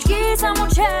pokuchisa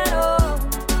muchero,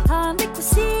 andi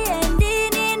kusie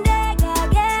ndini ndega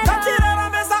gera. Kachira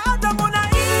mesa ata muna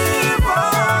ipo,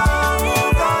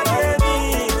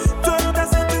 mugadeni, tuenda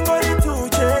setingori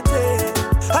tuchete,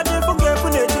 hadi funge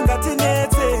kune chingati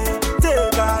nete.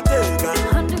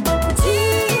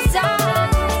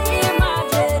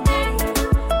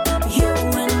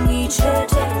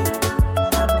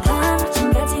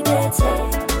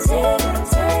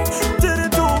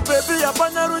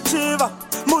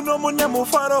 Muno mune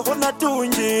mufaro hona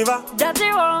tunjiva. Dati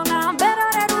wona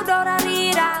berore rudora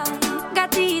rira,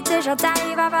 gati te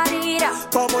jotai vavarira.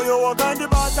 Pamoyo wakandi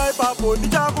batai papo,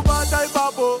 nijabu batai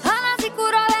papo. Hana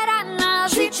sikuro verana,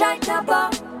 zichai tabo.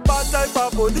 Batai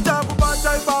papo, nijabu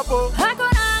batai papo.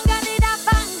 Hakonanga nida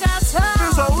bangaso.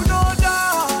 Nisa unoda,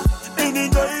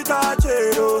 inindoita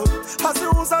chero. Hasi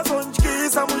usa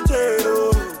sonchikisa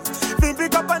muchero.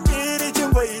 Vimpika pandiri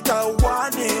chingweita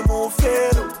wani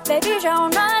mufero. Baby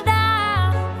jonada,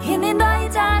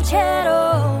 inindoita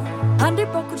chero, andi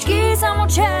pokuchikisa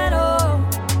muchero,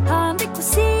 andi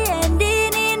kusie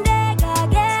ndini ndega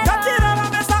gera. Kachira la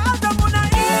mesa ata muna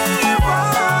iwa,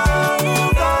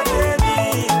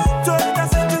 mugadeni, tuenda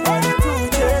setingori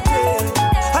tuchete,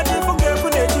 hadi funge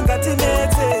kune chingati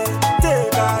nete,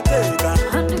 tega tega.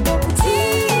 Andi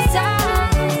pokutiza,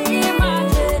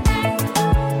 imagine,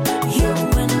 you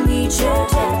and me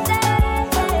chete.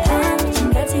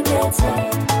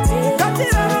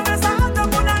 Kachira la mesa ata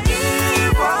muna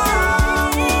iwa,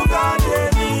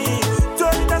 mugadeni,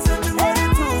 tuenda setingori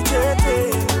tuchete.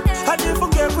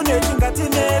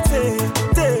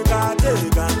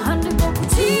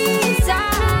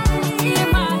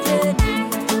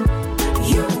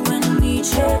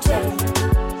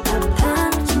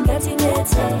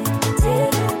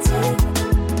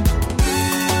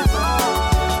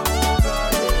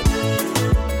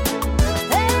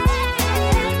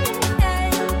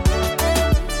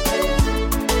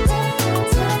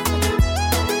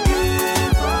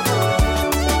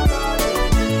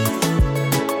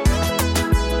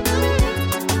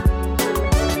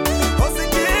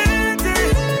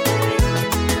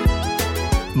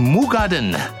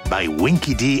 Mugaden by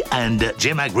Winky D and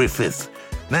Gemma Griffith.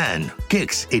 Man,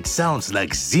 Kix, it sounds like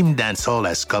Zimdancehall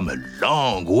has come a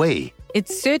long way. It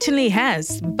certainly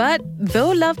has, but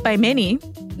though loved by many,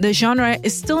 the genre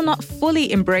is still not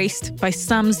fully embraced by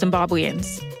some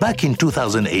Zimbabweans. Back in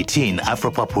 2018,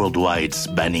 Afropop Worldwide's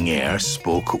Banning Air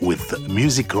spoke with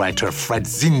music writer Fred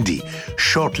Zindi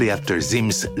shortly after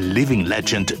Zim's living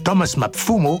legend Thomas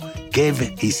Mapfumo gave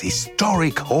his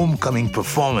historic homecoming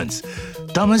performance.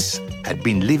 Thomas had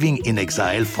been living in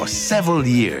exile for several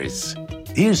years.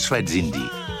 Here's Fred Zindi.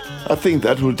 I think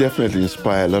that will definitely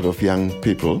inspire a lot of young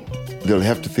people. They'll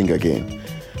have to think again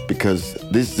because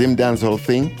this Zimdancehall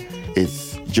thing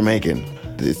is Jamaican.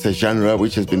 It's a genre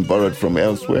which has been borrowed from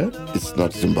elsewhere. It's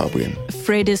not Zimbabwean.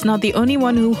 Fred is not the only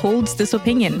one who holds this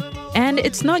opinion. And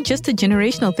it's not just a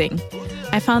generational thing.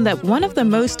 I found that one of the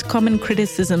most common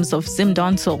criticisms of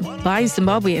Zimdancehall by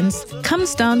Zimbabweans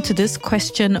comes down to this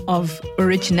question of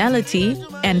originality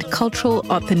and cultural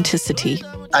authenticity.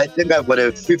 I think I've got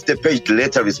a 50-page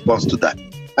letter response to that.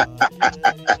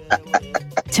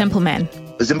 Templeman.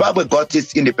 Zimbabwe got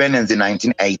its independence in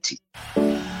 1980.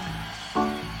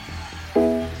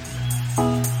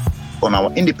 On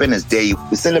our Independence Day,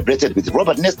 we celebrated with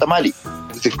Robert Nesta Marley,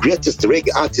 the greatest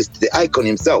reggae artist, the icon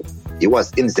himself. He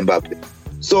was in Zimbabwe.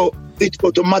 So it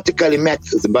automatically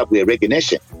makes Zimbabwe a reggae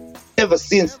nation. Ever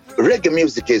since, reggae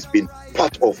music has been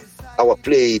part of our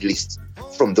playlist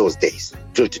from those days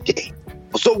till today.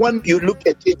 So when you look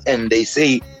at it and they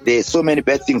say there's so many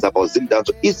bad things about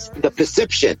Zimdancehall, it's the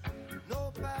perception.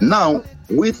 Now,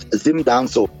 with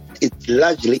Zimdancehall, it's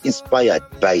largely inspired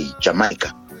by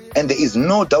Jamaica. And there is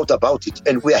no doubt about it.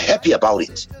 And we are happy about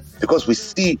it because we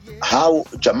see how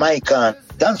Jamaican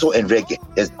dancehall and reggae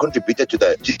has contributed to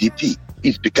the GDP.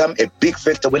 It's become a big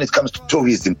factor when it comes to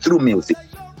tourism through music.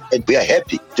 And we are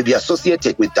happy to be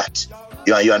associated with that.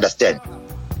 You understand?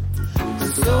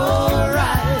 It's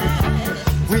alright.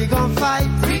 We gon' fight.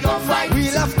 We gon' fight. We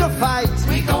love to fight.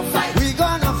 We gon' fight. We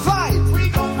gonna fight. We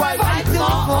gon' fight till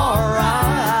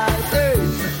alright. Hey,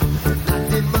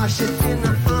 and they mash it in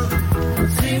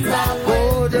Zimbabwe.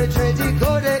 Oh, they trade it,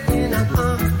 go they in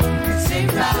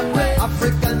Zimbabwe.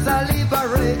 Africans are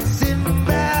liberate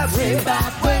Zimbabwe.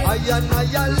 Zimbabwe.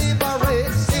 I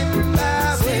liberate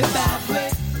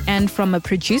Zimbabwe. And from a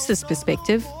producer's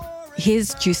perspective,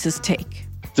 here's Jusa's take.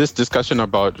 This discussion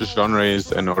about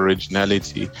genres and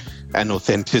originality and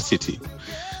authenticity.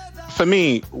 For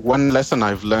me, one lesson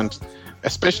I've learned,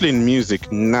 especially in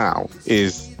music now,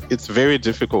 is it's very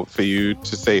difficult for you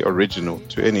to say original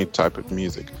to any type of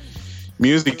music.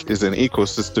 Music is an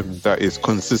ecosystem that is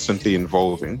consistently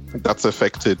evolving. That's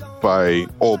affected by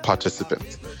all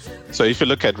participants. So if you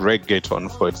look at reggaeton,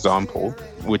 for example,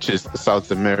 which is the South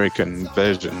American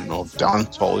version of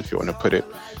dancehall, if you want to put it,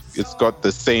 it's got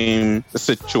the same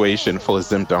situation for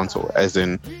Zimdancehall, as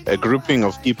in a grouping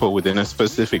of people within a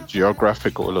specific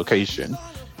geographical location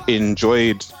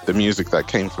enjoyed the music that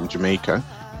came from Jamaica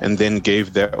and then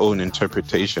gave their own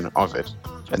interpretation of it.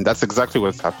 And that's exactly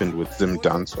what's happened with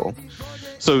Zimdancehall.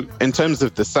 So in terms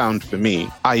of the sound, for me,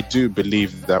 I do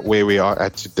believe that where we are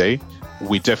at today,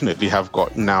 we definitely have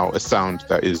got now a sound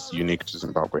that is unique to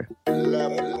Zimbabwe.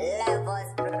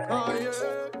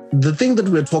 The thing that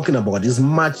we're talking about is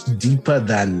much deeper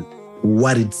than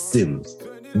what it seems.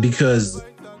 Because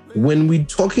when we're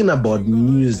talking about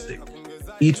music,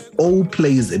 it all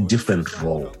plays a different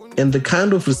role. And the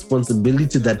kind of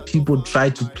responsibility that people try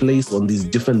to place on these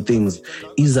different things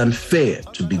is unfair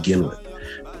to begin with.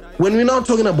 When we're now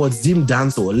talking about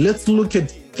Zimdancehall, let's look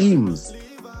at themes,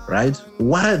 right?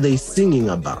 What are they singing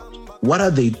about? What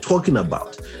are they talking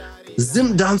about?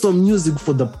 Zimdancehall music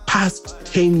for the past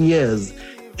 10 years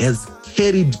has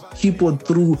carried people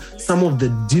through some of the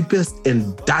deepest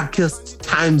and darkest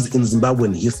times in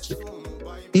Zimbabwean history.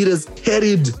 It has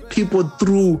carried people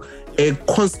through a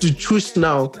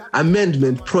constitutional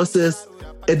amendment process,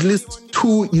 at least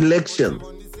 2 elections,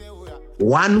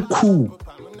 1 coup.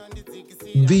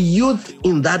 The youth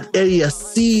in that area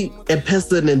see a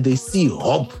person and they see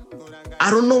hope. I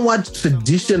don't know what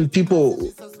tradition people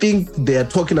think they're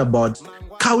talking about.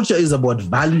 Culture is about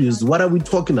values. What are we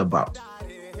talking about?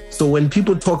 So when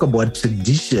people talk about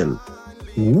tradition,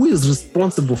 who is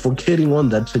responsible for carrying on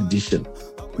that tradition?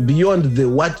 Beyond the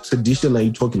what tradition are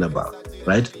you talking about,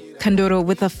 right? Kandoro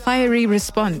with a fiery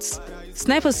response.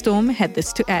 Sniper Storm had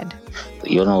this to add.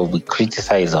 You know, we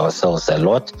criticize ourselves a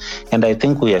lot, and I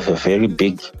think we have a very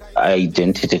big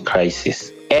identity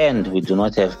crisis. And we do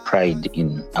not have pride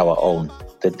in our own.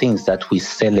 The things that we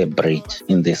celebrate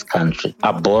in this country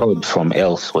are borrowed from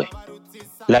elsewhere.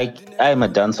 Like, I'm a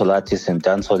dancehall artist and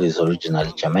dancehall is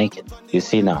originally Jamaican. You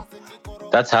see now,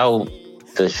 that's how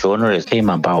the genre came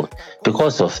about.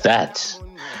 Because of that,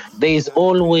 there is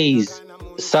always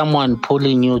someone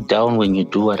pulling you down when you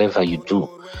do whatever you do.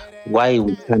 Why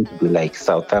we can't be like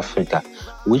South Africa,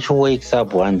 which wakes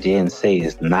up one day and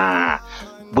says, nah,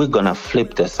 we're gonna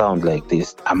flip the sound like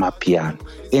this, Amapiano.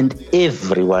 And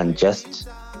everyone just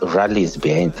rallies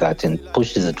behind that and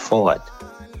pushes it forward.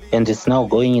 And it's now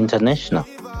going international.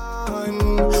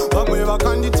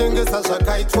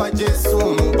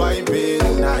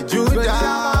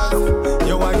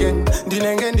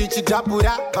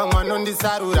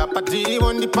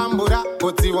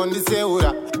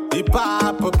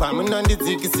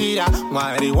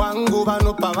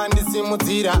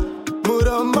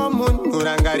 Murombo munhu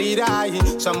rangarirai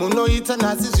zvamunoita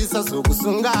nhasi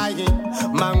zvisazokusungai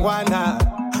mangwana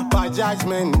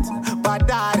pajudgment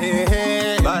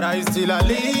padare, but I still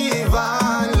live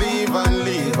on, live on,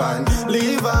 live on,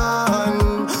 live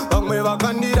on. Vamwe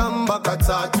vakandiramba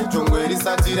katatu jongwe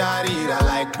risati rarira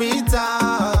like Peter,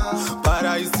 but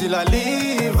I still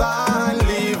live on,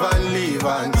 live on, live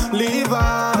on, live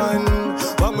on.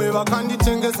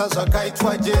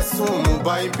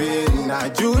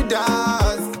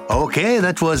 Okay,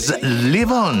 that was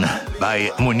Live On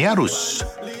by Munyarus.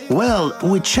 Well,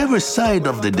 whichever side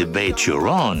of the debate you're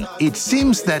on, it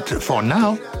seems that for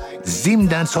now,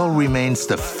 Zimdancehall remains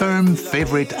the firm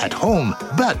favorite at home.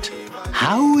 But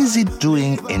how is it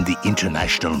doing in the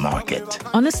international market?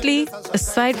 Honestly,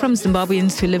 aside from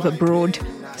Zimbabweans who live abroad,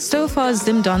 so far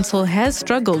Zimdancehall has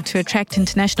struggled to attract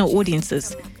international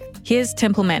audiences. Here's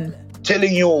Templeman.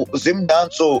 Telling you,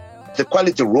 Zimdancehall, the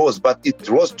quality rose, but it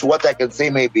rose to what I can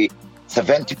say maybe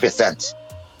 70%.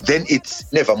 Then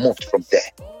it's never moved from there.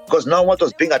 Because now what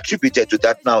was being attributed to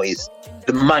that now is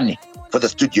the money for the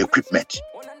studio equipment.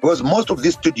 Because most of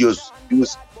these studios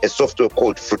use a software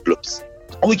called Fruit Loops,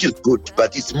 which is good,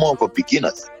 but it's more for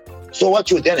beginners. So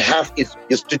what you then have is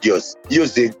your studios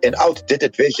using an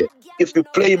outdated version. If you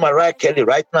play Mariah Carey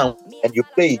right now and you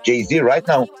play Jay-Z right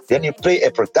now, then you play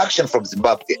a production from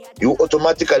Zimbabwe, you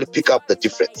automatically pick up the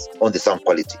difference on the sound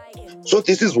quality. So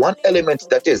this is one element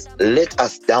that has let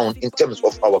us down in terms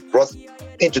of our growth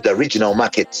into the regional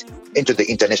market, into the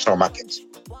international market.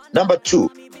 Number two,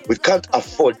 we can't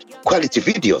afford quality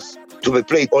videos to be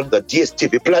played on the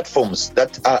DSTV platforms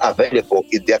that are available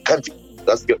in their country.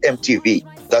 That's your MTV,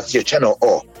 that's your Channel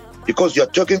O, because you're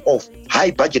talking of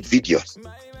high budget videos.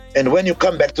 And when you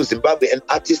come back to Zimbabwe, an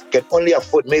artist can only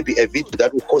afford maybe a video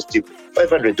that will cost you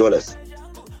 $500.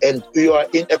 And you are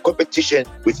in a competition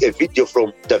with a video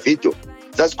from Davido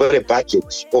that's got a budget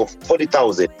of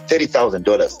 $40,000,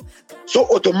 $30,000. So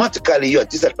automatically you are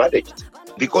disadvantaged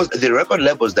because the record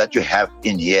labels that you have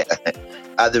in here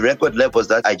are the record labels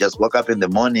that I just woke up in the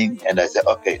morning and I said,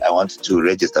 okay, I want to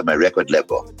register my record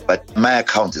label. But my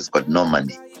account has got no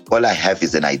money. All I have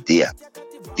is an idea.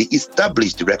 The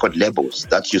established record labels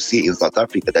that you see in South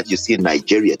Africa, that you see in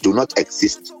Nigeria, do not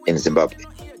exist in Zimbabwe.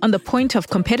 On the point of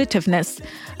competitiveness,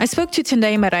 I spoke to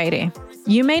Tendai Maraire.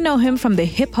 You may know him from the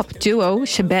hip-hop duo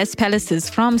Shabazz Palaces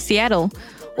from Seattle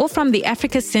or from the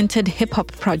Africa-centered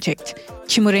hip-hop project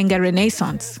Chimurenga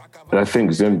Renaissance. I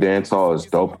think Zimdancehall is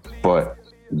dope, but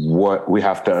what we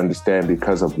have to understand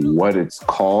because of what it's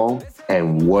called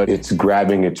and what it's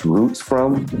grabbing its roots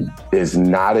from is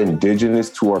not indigenous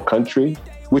to our country,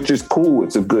 which is cool.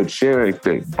 It's a good sharing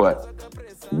thing, but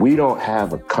we don't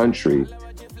have a country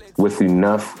with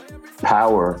enough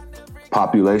power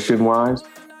population-wise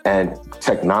and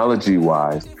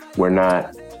technology-wise. We're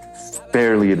not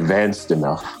fairly advanced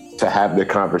enough to have the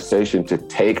conversation to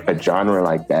take a genre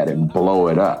like that and blow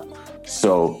it up.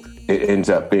 So it ends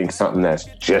up being something that's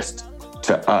just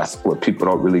to us, where people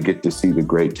don't really get to see the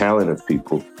great talent of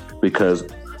people, because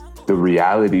the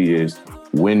reality is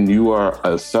when you are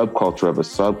a subculture of a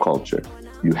subculture,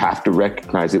 you have to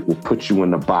recognize it will put you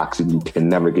in the box and you can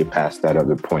never get past that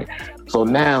other point. So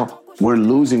now we're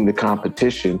losing the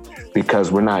competition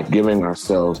because we're not giving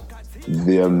ourselves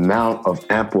the amount of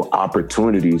ample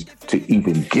opportunities to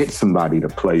even get somebody to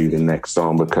play you the next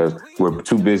song because we're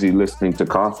too busy listening to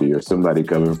Coffee or somebody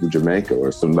coming from Jamaica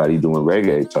or somebody doing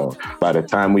reggaeton. By the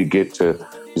time we get to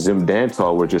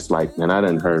Zimdancehall, we're just like, man, I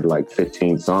done heard like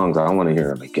 15 songs. I don't want to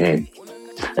hear them again.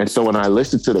 And so when I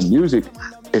listen to the music,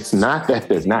 it's not that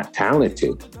there's not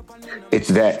talented. It's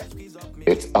that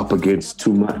it's up against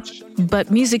too much. But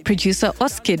music producer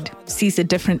Oskid sees it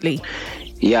differently.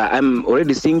 Yeah, I'm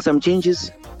already seeing some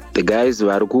changes. The guys who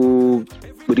are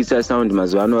The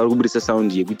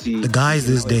guys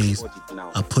these days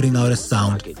are putting out a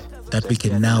sound that we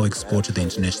can now export to the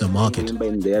international market.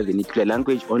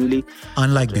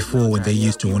 Unlike before when they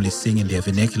used to only sing in their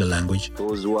vernacular language,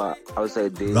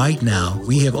 right now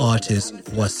we have artists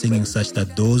who are singing such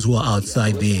that those who are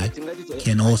outside there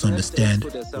can also understand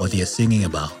what they are singing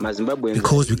about.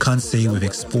 Because we can't say we've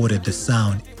exported the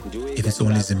sound if it's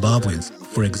only Zimbabweans,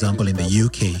 for example in the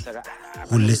UK,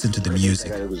 who listen to the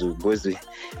music.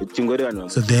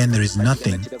 So then there is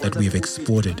nothing that we've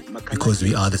exported because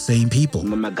we are the same people,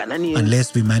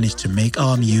 unless we manage to make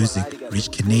our music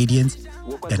reach Canadians,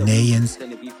 Ghanaians,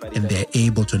 and they're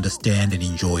able to understand and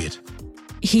enjoy it.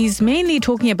 He's mainly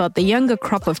talking about the younger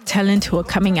crop of talent who are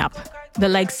coming up, the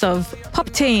likes of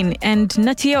Poptain and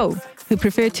Natio, who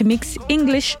prefer to mix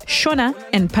English, Shona,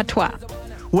 and Patois.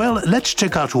 Well, let's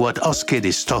check out what Oskid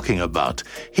is talking about.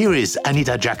 Here is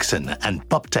Anita Jackson and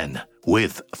Poptain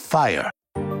with Fire.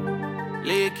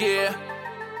 Leaky,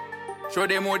 show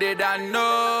them what they don't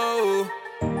know.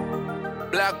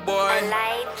 Black boy,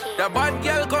 the bad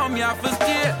girl come here for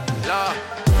stay.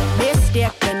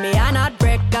 Mistaken me and not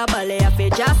breakable. If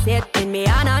it just hit in me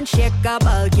and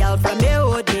unshakable. Girl from the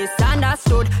hood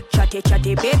misunderstood. Chatty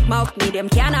chatty big mouth me them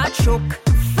cannot shook.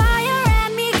 Fire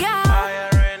and me go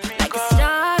like a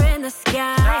star in the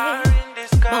sky.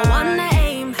 But wanna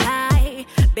aim high,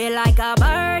 be like a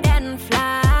bird and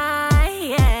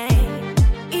fly.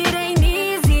 It ain't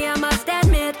easy, I must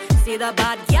admit. See the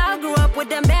bad girl grew up with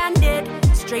them bandit.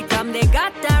 Straight from the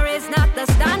gutter is not the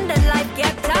standard. Life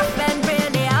get tough and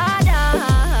really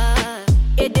harder.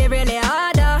 It did really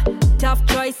harder. Tough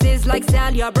choices like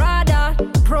sell your brother.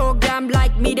 Program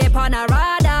like me they on a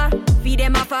radar. Feed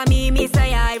them off of me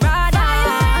say I rather.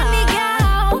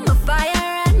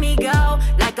 Fire and me go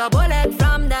like a bullet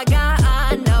from the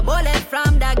gun. A bullet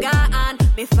from the gun.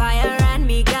 Me fire and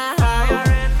me go. Fire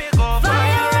and me go.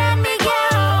 Fire and me go.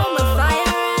 Me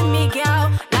fire and me go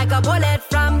like a bullet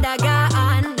from the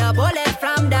gun. A bullet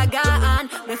from the gun.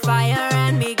 Me fire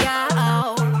and me go.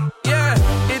 Yeah,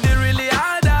 it is really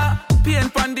harder. Pain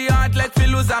pon the heart like fi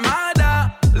lose a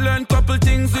mother. Learn couple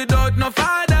things without no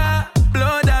father.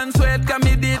 Blood and sweat can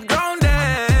me did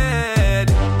grounded.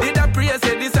 Did I pray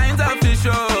say the signs are fi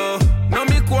show. No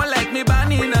me cold like me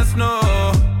ban in the snow.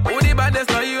 Who the baddest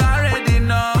now you already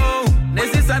know.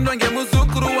 Nesi san don't get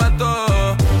musukru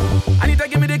ato. Anita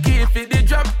give me the key fi the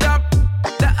drop top.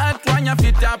 The hot one ya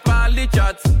fit up all the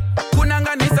chats.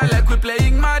 Kunanga nisa like we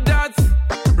playing mad dots.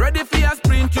 Ready for your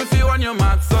sprint you feel on your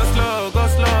mark. So slow, go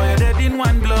slow, you're dead in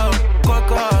one blow.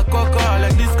 Coco,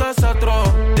 like discuss a throw.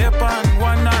 Depan,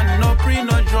 one hand, no pre,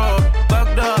 no draw.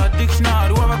 Baghdad,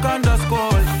 dictionary, whoever can just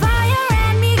call. Fire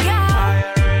and me go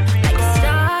like a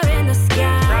star in the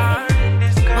sky.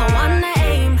 I wanna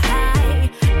aim high,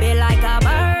 be like a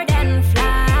bird and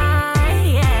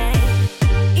fly.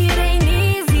 It ain't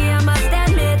easy, I must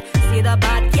admit. See the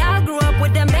bad girl grew up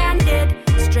with them bandit.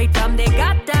 Straight from the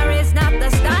gutter is not the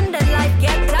standard. Life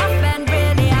get tough and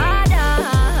really harder.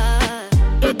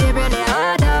 It did really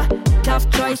harder. Tough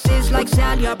choices like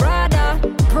sell your brother.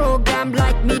 Program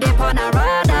like me they on a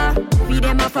radar. Feed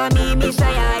them off of me say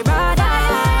I rather.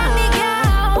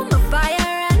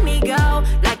 Fire and me go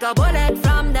like a bullet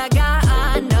from the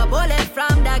gun. A bullet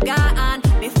from the gun.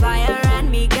 Me fire and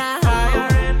me go. Fire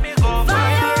and me go.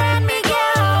 Fire and me go.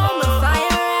 Me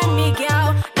fire and me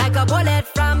go like a bullet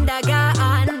from the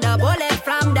gun. A bullet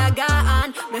from the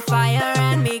gun. Me fire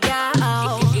and me go.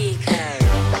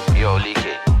 Yo,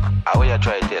 Leaky, how you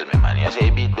try to tell me, man? You say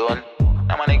beat done?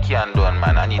 No man, I can't done,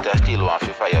 man. Anita still want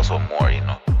to fire some more, you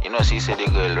know. You know, she said the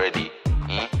girl ready.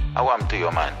 I want to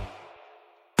you, man.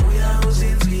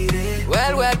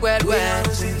 Well.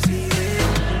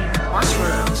 What's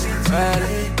wrong? Well,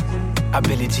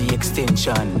 ability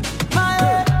extension.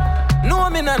 No,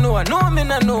 me no know.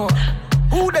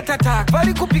 Who that attack?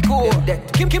 Very copy cool.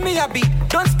 Give me a beat,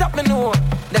 don't stop me no.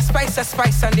 The spice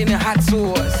and in the hot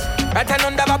sauce. Right and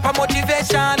under vapor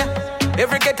motivation.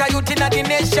 Every ghetto youth in the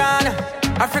nation.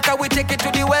 Africa we take it to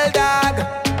the world, dog.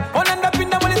 One end up in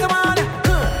the money, man.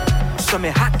 So me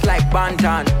hot like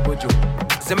Bantan.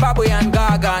 Zimbabwean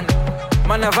Gargan.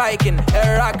 Man a Viking,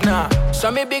 a Ragnar. So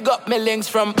me big up me links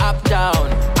from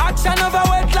uptown. Action over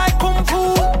wet like Kung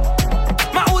Fu.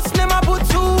 My house name a put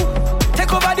two.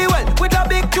 Take over the world with a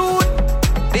big tune.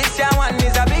 This year one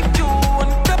is a big tune.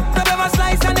 The bema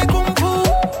slice and the Kung Fu.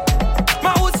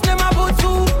 My house name a put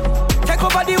two. Take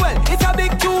over the world, it's a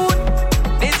big tune.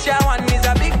 This year one is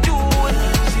a big tune.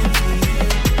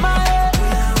 My head.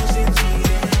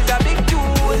 It's a big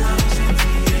tune.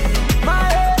 My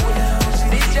head.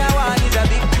 This year one is a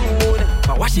big tune.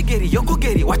 Ma washi geri, yoko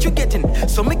geri, what you getting?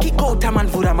 So make it go taman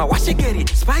vura, ma washi chigeri,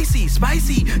 spicy,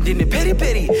 spicy, dini peri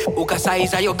peri.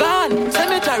 Ukasaiza your gun,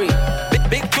 cemetery.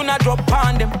 Big tuna drop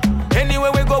on them.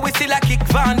 Anywhere we go, we still a kick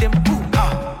van them.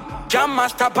 Jam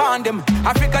master on them.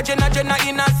 Africa Jenna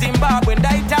in a Zimbabwe,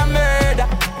 died a murder.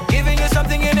 Giving you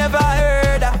something you never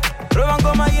heard of.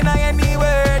 Goma in a any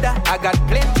word. I got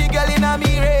plenty girl in a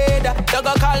me radar.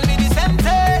 Doggo call me the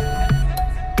sensei.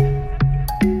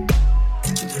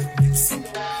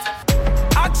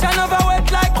 Action over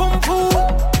wet like kung fu.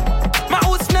 My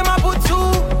house never put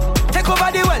two. Take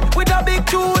over the world with a big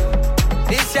tune.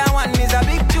 This year one is a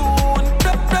big tune.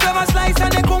 Never a slice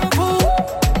and a kung fu.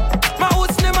 My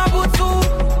house never put two.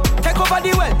 Take over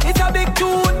the world, it's a big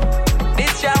tune.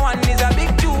 This year one is a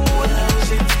big tune.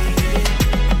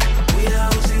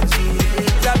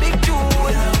 It's a big tune.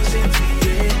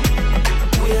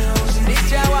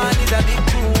 This year one is a big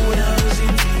tune.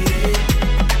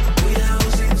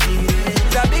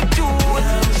 It's a big tune.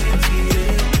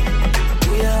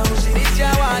 This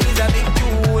year one is a big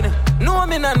tune. No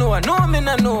me no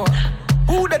know.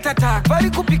 Who that attack? Very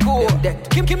kupiko.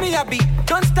 Give me a beat.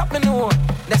 Don't stop me no.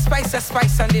 The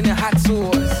spice and in the hot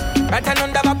sauce. Right and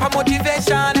under my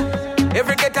motivation.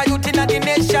 Every ghetto youth in the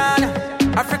nation.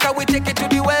 Africa we take it to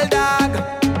the well dog.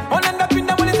 On end up in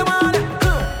the money man.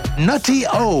 Nutty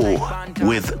O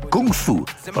with Kung Fu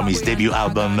from his debut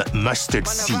album Mustard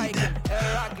Seed.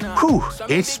 Whew,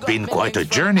 it's been quite a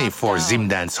journey for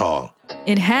Zimdancehall.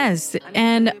 It has,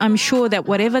 and I'm sure that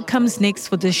whatever comes next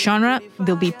for this genre,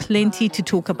 there'll be plenty to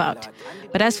talk about.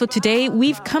 But as for today,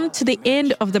 we've come to the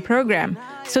end of the program.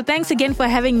 So thanks again for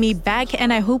having me back,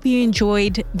 and I hope you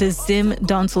enjoyed the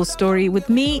Zimdancehall Story with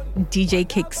me, DJ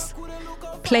Kix.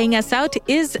 Playing us out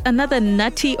is another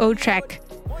Nutty O track,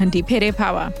 Handipere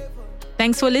Power.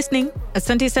 Thanks for listening.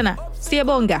 Asante sana.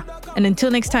 Siyabonga. And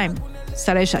until next time,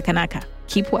 Saresha Kanaka.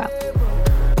 Keep well.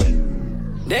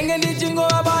 Dengue ni chingo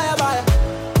abaya baya.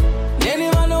 Neni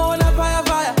mano ona fire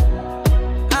fire.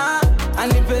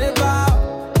 Andi pere bao.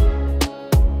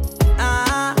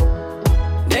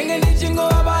 Dengue ni chingo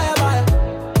abaya baya.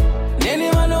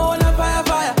 Neni mano ona fire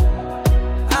fire.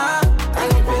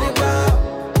 Andi pere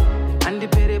bao. Andi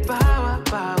pere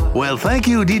bao. Well, thank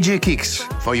you, DJ Kix,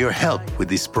 for your help with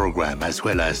this program, as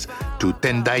well as to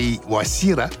Tendai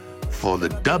Wasira for the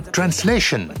dub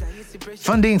translation.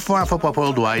 Funding for Afropop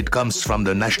Worldwide comes from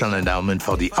the National Endowment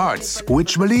for the Arts,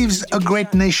 which believes a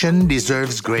great nation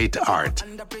deserves great art,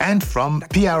 and from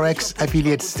PRX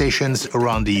affiliate stations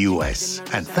around the US.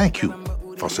 And thank you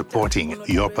for supporting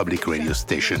your public radio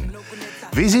station.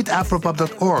 Visit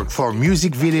afropop.org for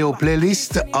music video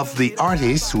playlist of the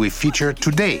artists we featured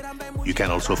today. You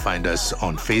can also find us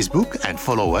on Facebook and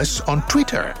follow us on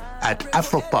Twitter at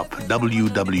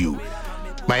AfropopWW.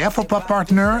 My Afropop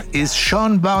partner is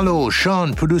Sean Barlow.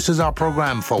 Sean produces our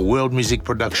program for World Music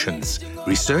Productions.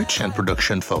 Research and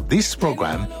production for this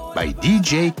program by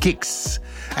DJ Kix.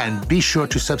 And be sure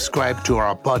to subscribe to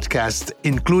our podcast,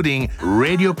 including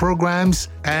radio programs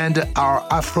and our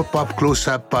Afropop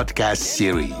Close-Up podcast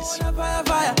series.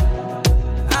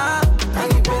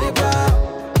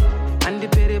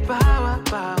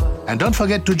 And don't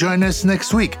forget to join us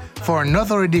next week for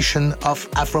another edition of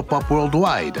Afropop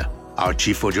Worldwide. Our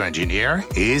chief audio engineer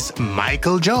is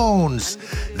Michael Jones.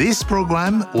 This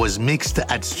program was mixed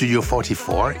at Studio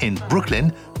 44 in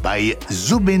Brooklyn by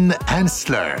Zubin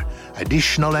Hansler.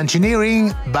 Additional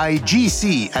engineering by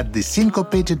GC at the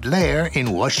Syncopated Layer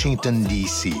in Washington,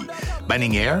 D.C.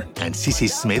 Banninger and CC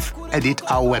Smith edit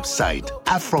our website,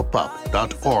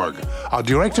 afropop.org. Our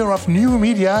director of new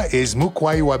media is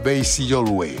Mukwai Wabe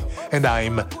Siyolwe. And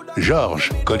I'm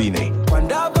Georges Collinet.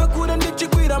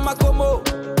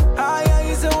 Higher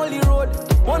is the only road.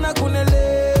 Wanna gonna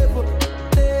live.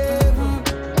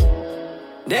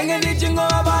 Dengue ni chingo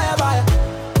abaya baya.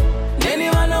 Neni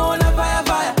wana